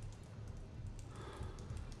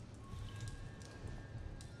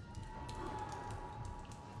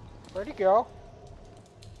 Where'd he go?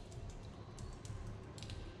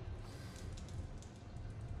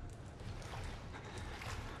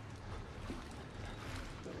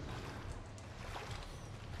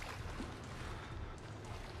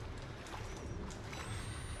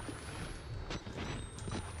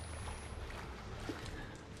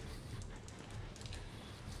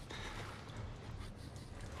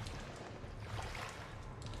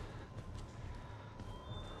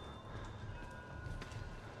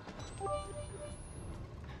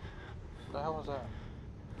 The hell was that?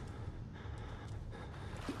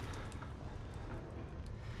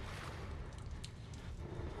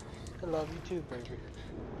 I love you too, baby.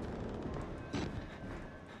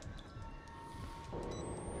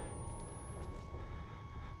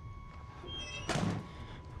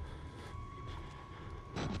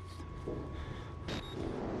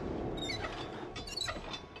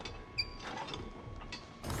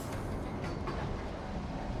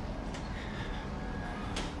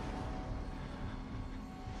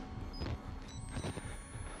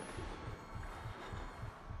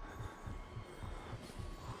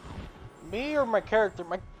 Me or my character?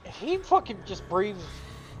 He fucking just breathes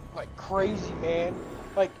like crazy, man.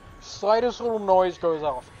 Like, slightest little noise goes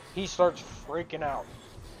off, he starts freaking out.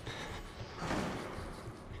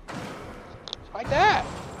 Like that.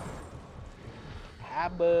 Hi,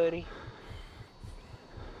 buddy.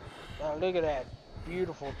 Now look at that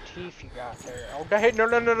beautiful teeth you got there. Okay,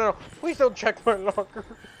 no. Please don't check my locker.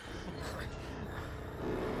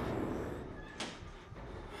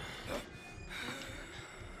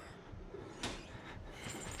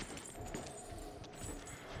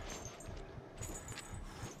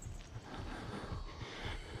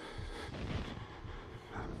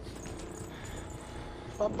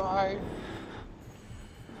 Bye-bye.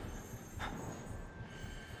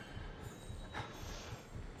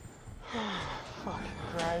 Fucking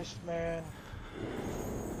Christ, man.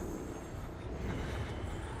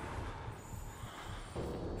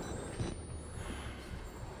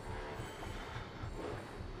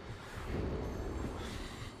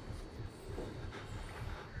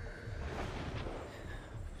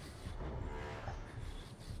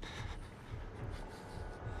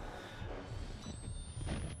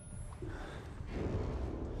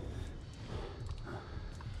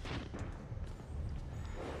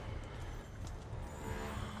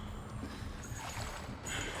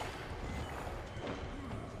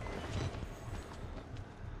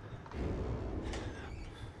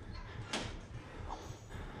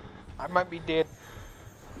 I might be dead.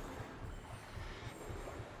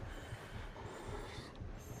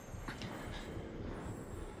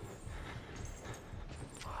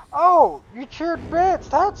 Oh, you cheered bits.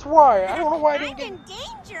 That's why. I don't know why I didn't get... I'm in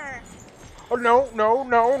danger. Oh,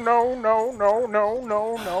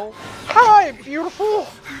 no. Hi, beautiful.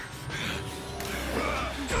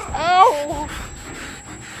 Ow.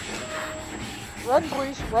 Run,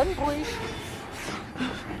 please. Run, please.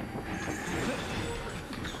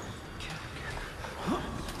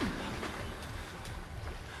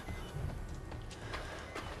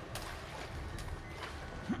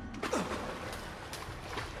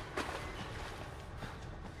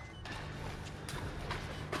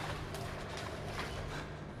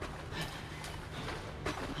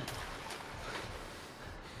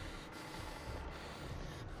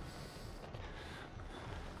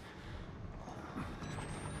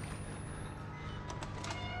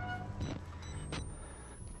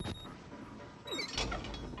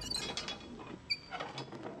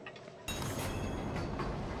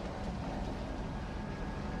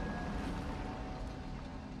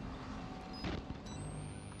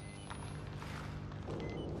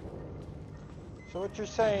 So what you're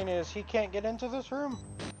saying is he can't get into this room?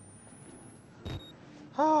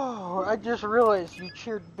 Oh, I just realized you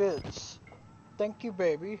cheered bits. Thank you,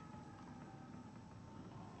 baby.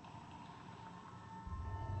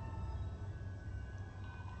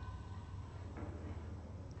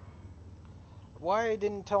 Why I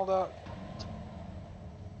didn't tell that to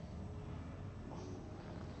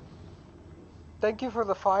Thank you for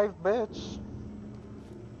the 5 bits.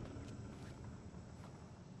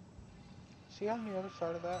 Is he on the other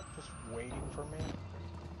side of that, just waiting for me?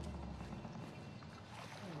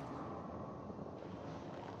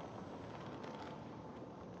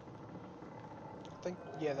 I think,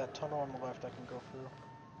 yeah, that tunnel on the left I can go through.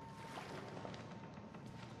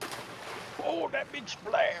 Oh, that big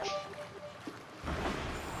splash!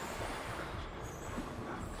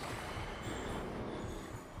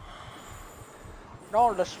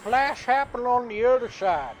 No, the splash happened on the other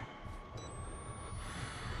side.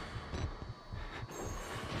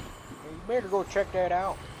 You better go check that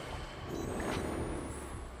out.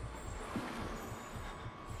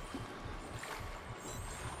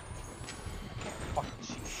 I can't fucking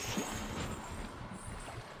see shit.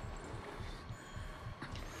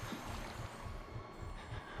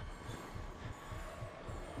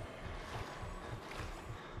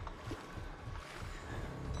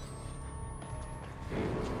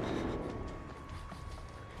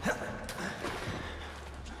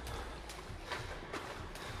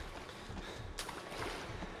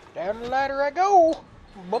 Down the ladder I go.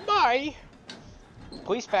 Bye-bye.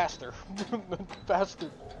 Please faster.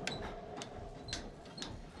 Faster.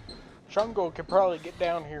 Chungo can probably get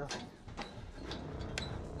down here.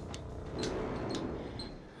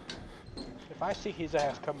 If I see his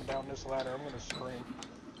ass coming down this ladder, I'm gonna scream.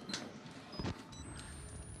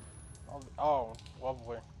 Oh,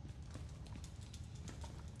 lovely.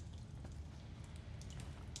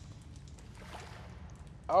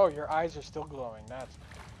 Oh, your eyes are still glowing. That's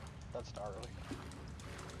gnarly.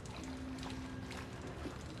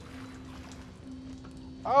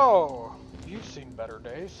 Oh, you've seen better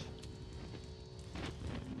days.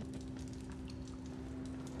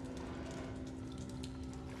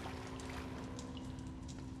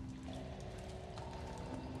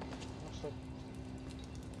 Looks like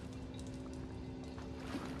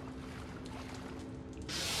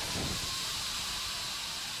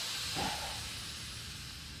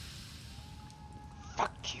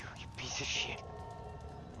fuck you, you piece of shit.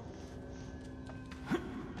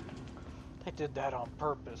 They did that on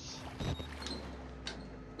purpose.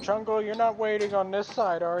 Chungo, you're not waiting on this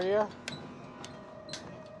side, are you?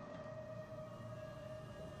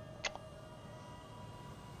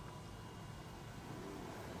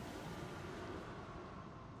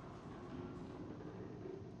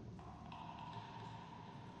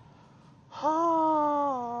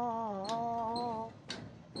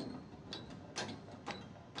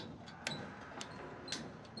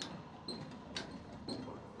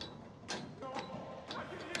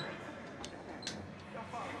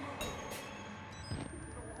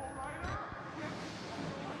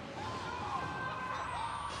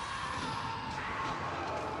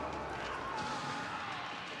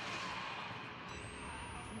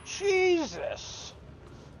 Jesus!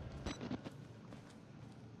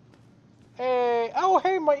 Hey, oh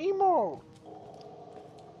hey, my emote!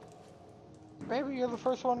 Baby, you're the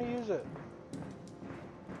first one to use it.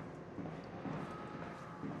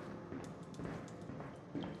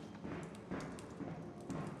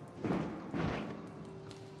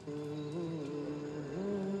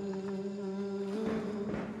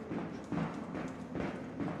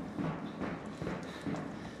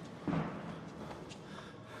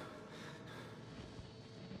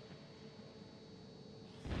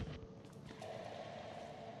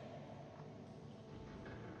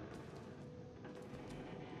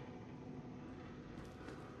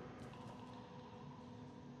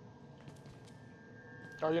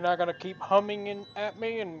 Are you not gonna keep humming at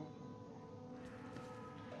me and...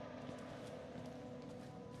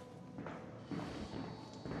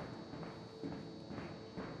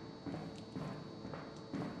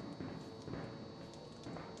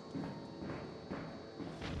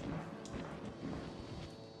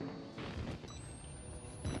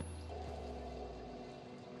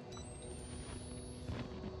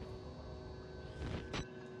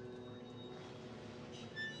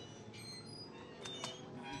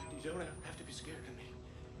 You don't have to be scared of me.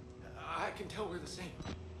 I can tell we're the same.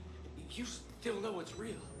 You still know it's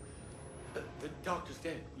real. The doctor's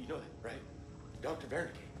dead. You know that, right? Dr.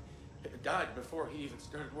 Wernicke died before he even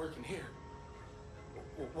started working here.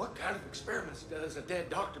 What kind of experiments does a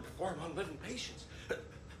dead doctor perform on living patients?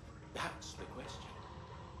 That's the question.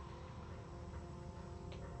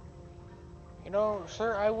 You know,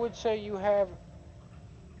 sir, I would say you have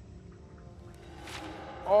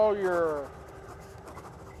all your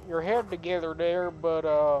head together there, but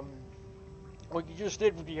what you just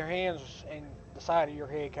did with your hands and the side of your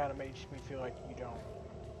head kind of makes me feel like you don't.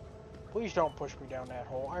 Please don't push me down that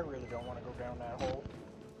hole. I really don't want to go down that hole.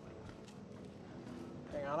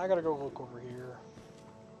 Hang on, I gotta go look over here.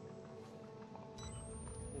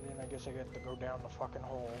 And then I guess I get to go down the fucking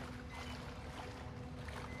hole.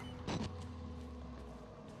 Is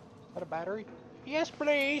that a battery? Yes,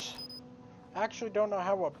 please! I actually don't know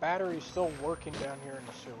how a battery's still working down here in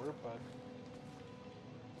the sewer, but...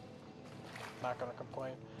 not gonna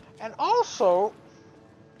complain. And also...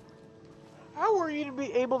 how were you to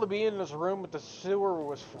be able to be in this room if the sewer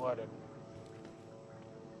was flooded?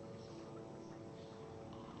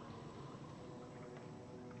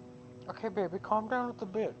 Okay, baby, calm down with the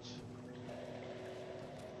bits.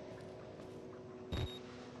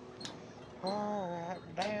 Alright,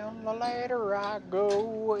 down the ladder I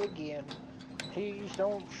go again. Please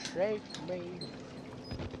don't shake me.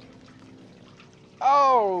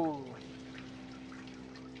 Oh!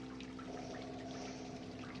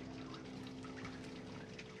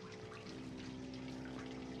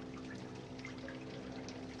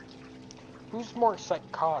 Who's more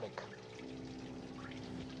psychotic?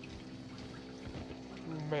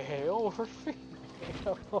 Male or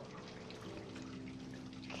female?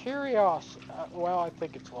 Curious. Well, I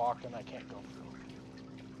think it's locked and I can't go through.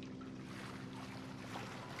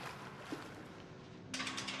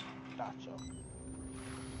 Thought so.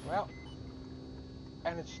 Well,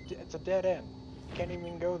 and it's a dead end. Can't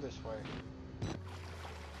even go this way.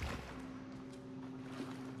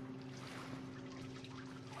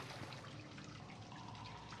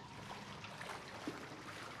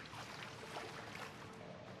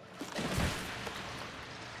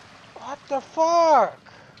 What the fuck?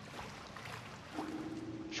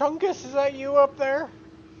 Chungus, is that you up there?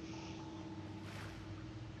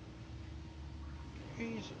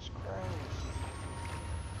 Jesus Christ.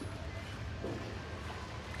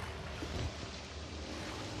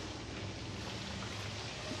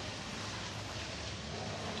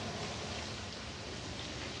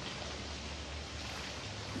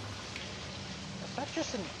 Is that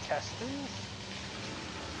just intestines?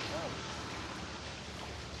 Gross.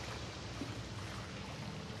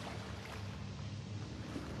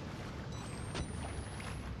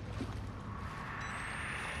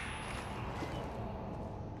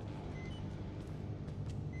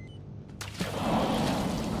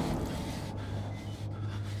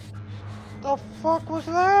 The fuck was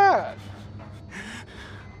that?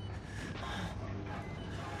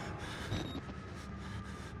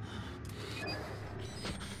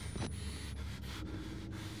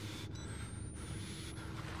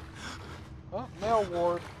 Oh, mail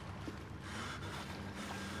ward.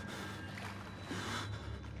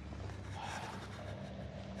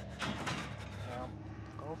 Yeah,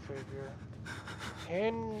 go figure.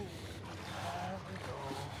 There we go.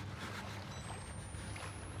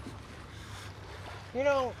 You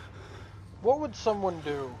know, what would someone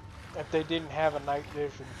do if they didn't have a night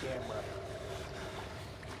vision camera?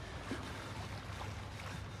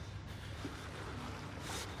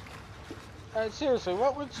 Seriously,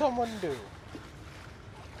 what would someone do?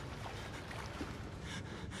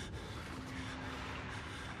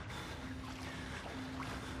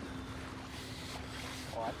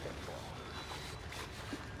 Oh, I think so.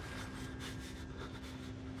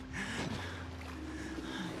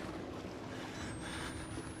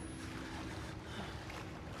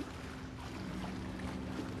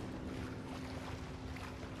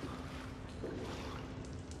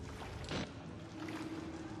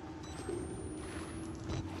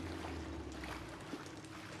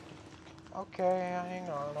 Okay, hang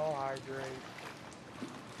on, I'll hydrate.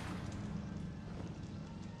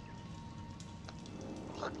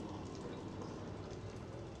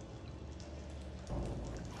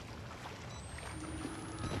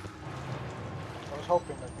 I was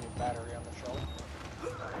hoping there'd be a battery on the shelf.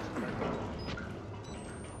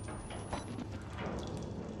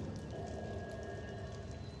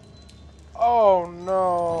 Oh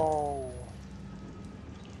no!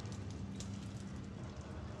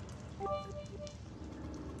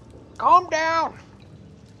 Calm down!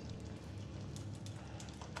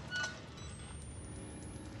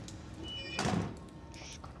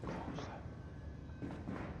 Just gonna close that.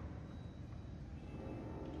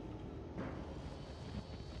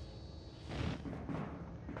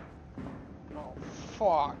 Oh,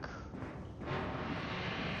 fuck.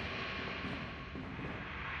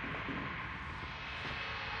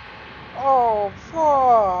 Oh,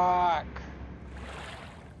 fuck.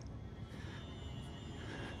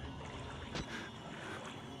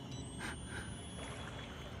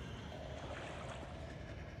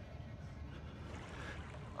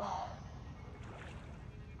 Oh.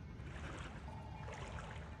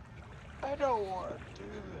 I don't want to do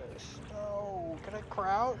this. No. Can I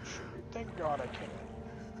crouch? Thank God I can.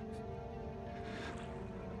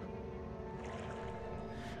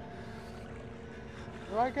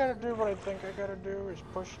 Do I gotta do what I think I gotta do? Is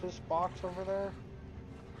push this box over there?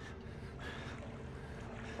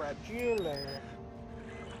 Fragile.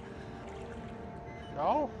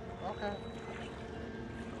 No? Okay.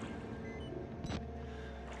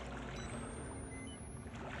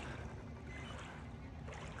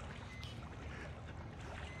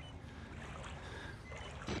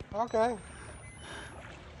 Okay.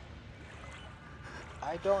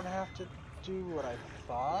 I don't have to do what I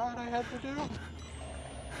thought I had to do?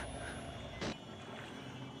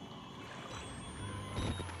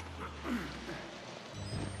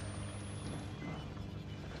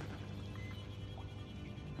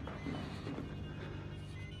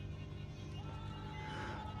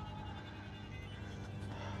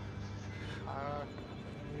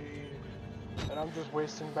 And I'm just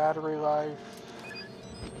wasting battery life.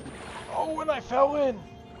 Oh, and I fell in!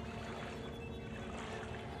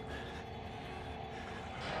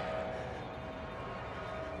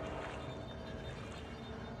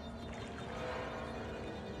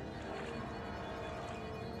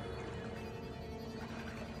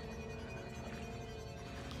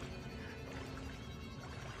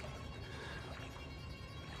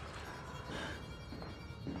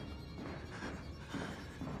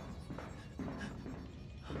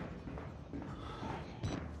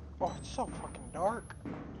 Oh, it's so fucking dark.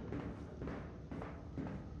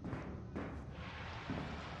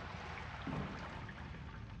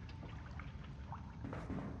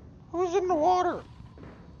 Who's in the water?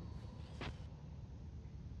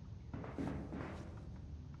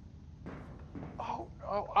 Oh,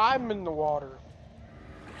 I'm in the water.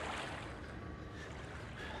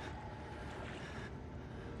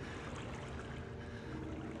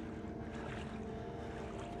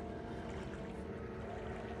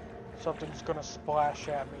 Something's gonna splash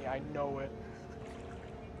at me, I know it.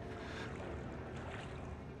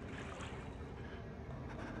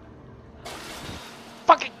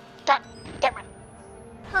 Fucking god damn it!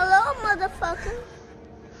 Hello, motherfucker.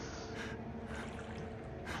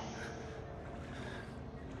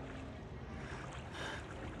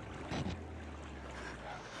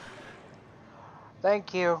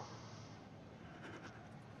 Thank you.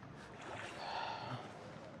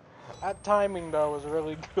 That timing though was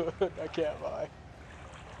really good, I can't lie.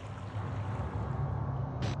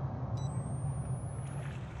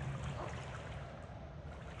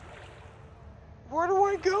 Where do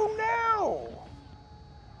I go now?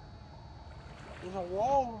 There's a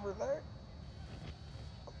wall over there.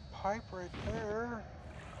 A pipe right there.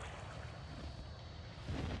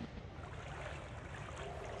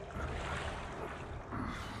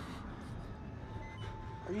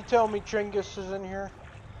 Are you telling me Chinggis is in here?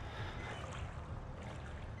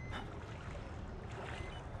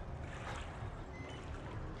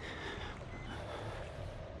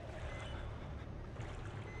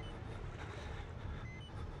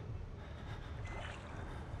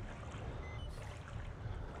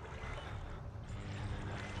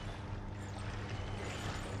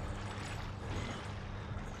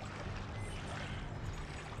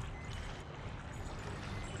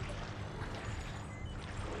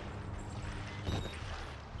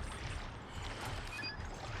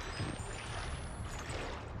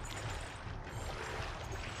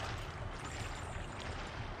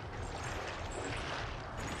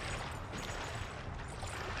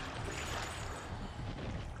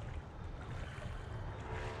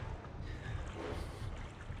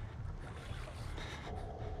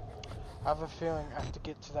 I have a feeling I have to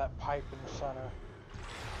get to that pipe in the center.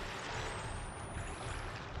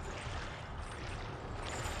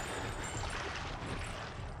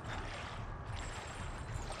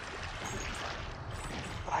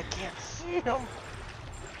 But I can't see him.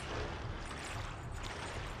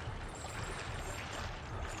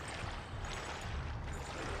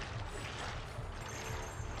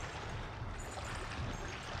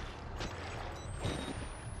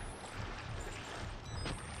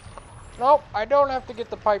 Nope, I don't have to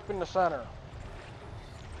get the pipe in the center.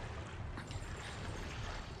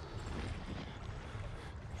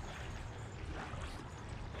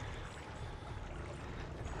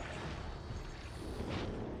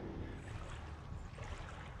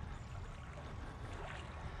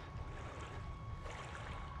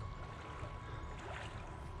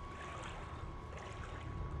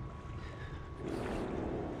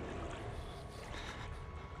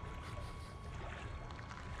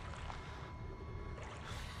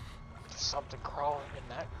 Something crawling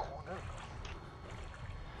in that corner.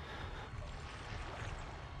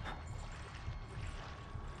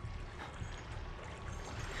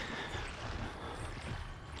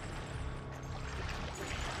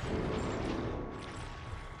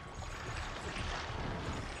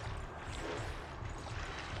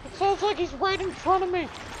 Looks like he's right in front of me.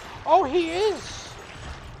 Oh, he is.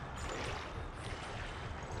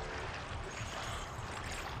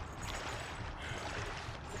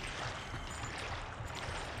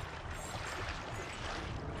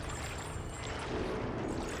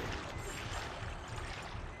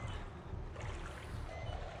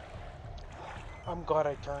 I'm glad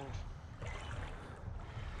I turned.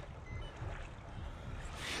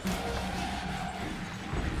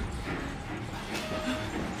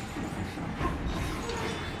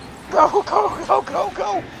 Go, go, go, go,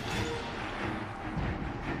 go!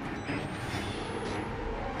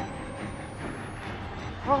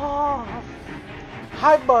 Oh,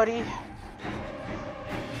 hi, buddy.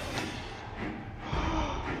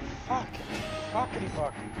 Fuck. Fuckity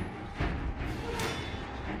fuck.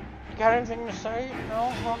 You got anything to say?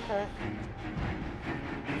 No? Okay.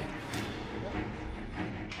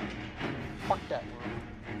 Fuck that.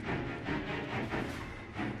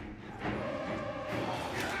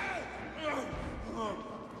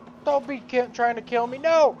 Don't be trying to kill me.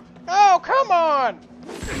 No! No, come on!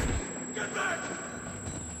 Get back!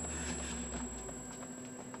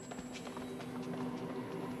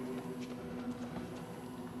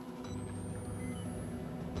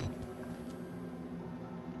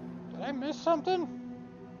 Did I miss something?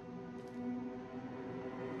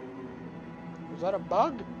 Was that a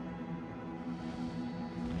bug?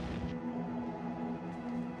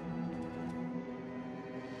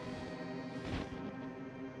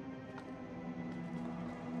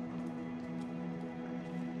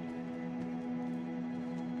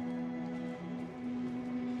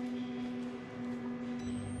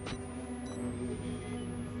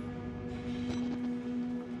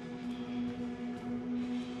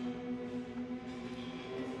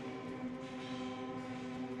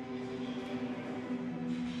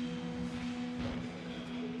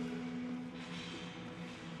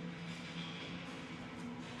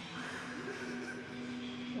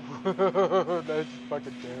 That's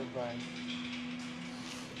fucking terrifying.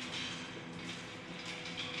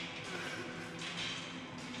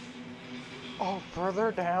 Oh,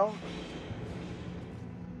 further down?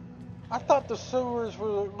 I thought the sewers were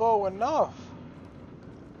low enough.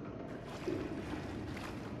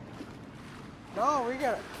 No, we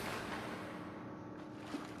gotta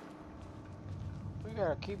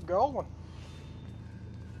keep going.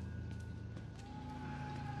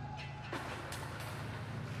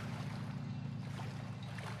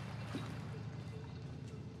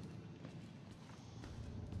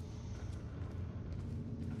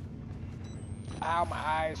 Ow, my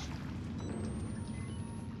eyes.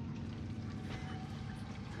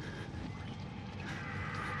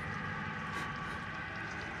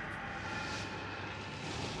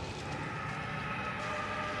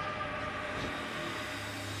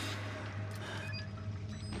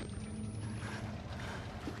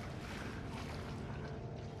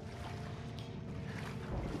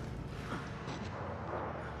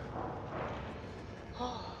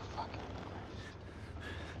 Oh, fucking Christ.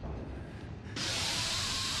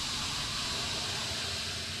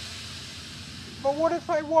 But what if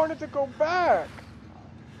I wanted to go back?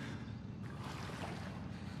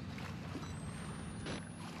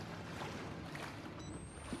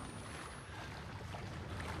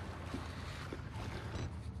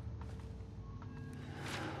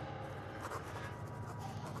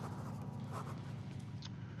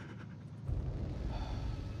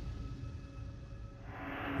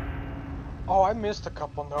 Oh, I missed a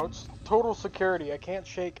couple notes. Total security. I can't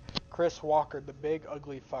shake Chris Walker, the big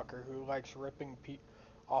ugly fucker who likes ripping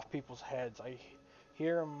off people's heads. I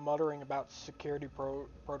hear him muttering about security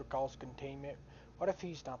protocols, containment. What if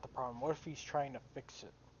he's not the problem? What if he's trying to fix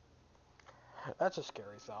it? That's a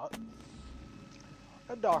scary thought.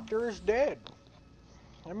 The doctor is dead,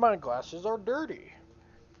 and my glasses are dirty.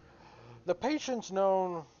 The patients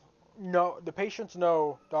the patients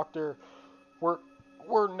know Dr.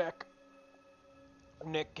 Wernick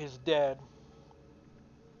Nick is dead.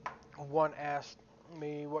 One asked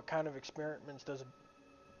me what kind of experiments does a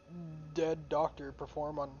dead doctor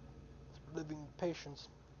perform on living patients.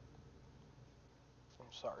 I'm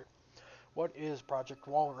sorry. What is Project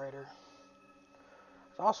Wallrider?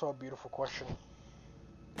 It's also a beautiful question.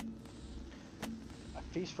 A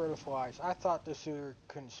feast for the flies. I thought the sewer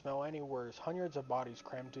couldn't smell any worse. Hundreds of bodies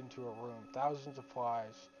crammed into a room. Thousands of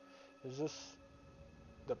flies. Is this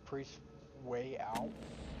the priest's way out?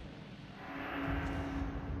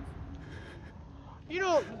 You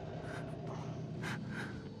know...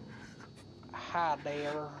 Hi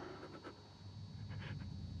there.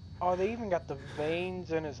 Oh, they even got the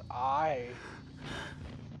veins in his eye.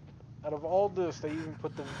 Out of all this, they even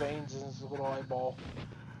put the veins in his little eyeball.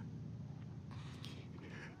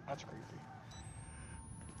 That's creepy.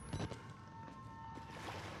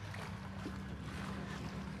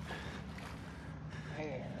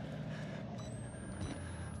 Hey.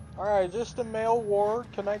 Alright, just a male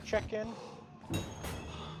ward. Can I check in?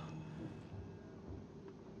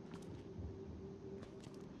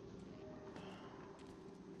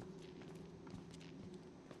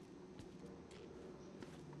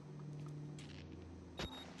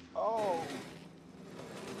 Oh.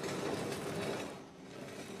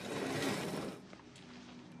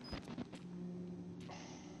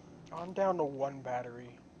 I'm down to 1 battery.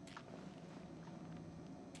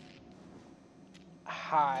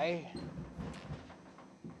 Hi.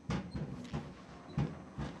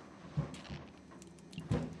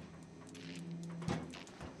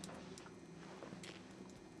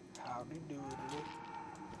 Howdy doodly.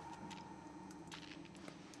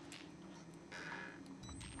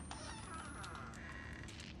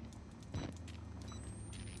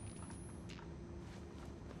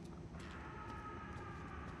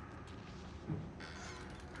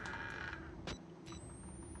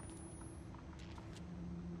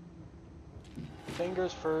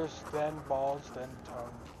 Fingers first, then balls, then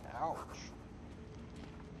tongue. Ouch.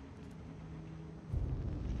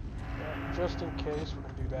 Yeah, just in case, we're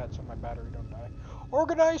gonna do that so my battery don't die.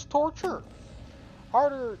 Organized torture!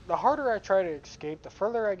 The harder I try to escape, the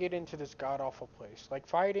further I get into this god-awful place. Like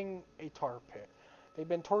fighting a tar pit. They've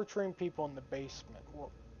been torturing people in the basement.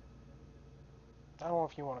 Well, I don't know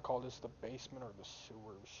if you want to call this the basement or the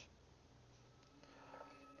sewers.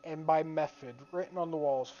 And by method, written on the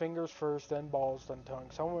walls, fingers first, then balls, then tongue.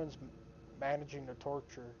 Someone's managing the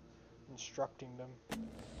torture, instructing them.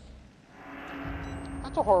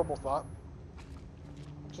 That's a horrible thought.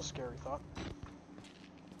 It's a scary thought.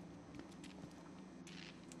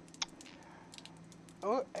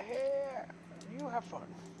 Oh, hey, you have fun.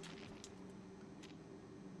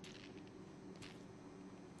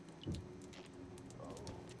 Oh,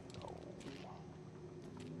 no.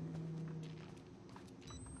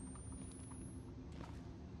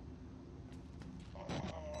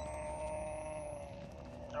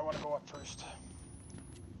 I want to go up first.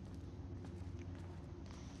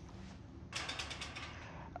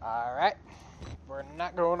 Alright, we're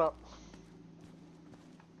not going up.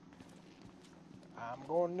 I'm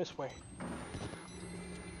going this way.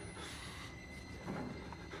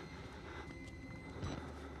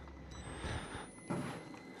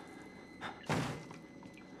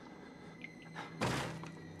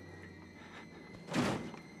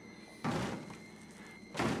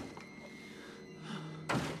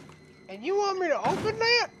 And you want me to open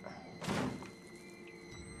that?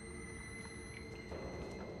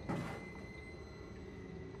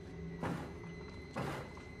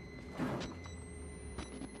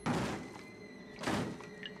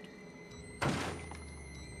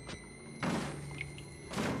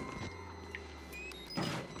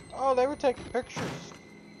 Oh, they were taking pictures.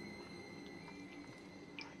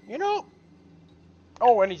 You know.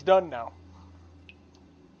 Oh, and he's done now.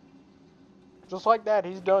 Just like that,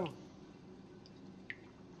 he's done.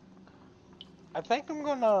 I think I'm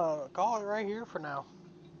gonna call it right here for now.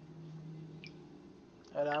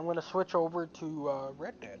 And I'm gonna switch over to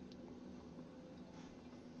Red Dead.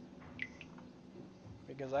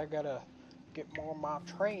 Because I gotta get more of my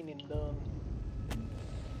training done.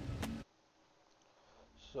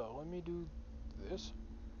 So let me do this.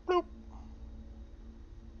 Bloop.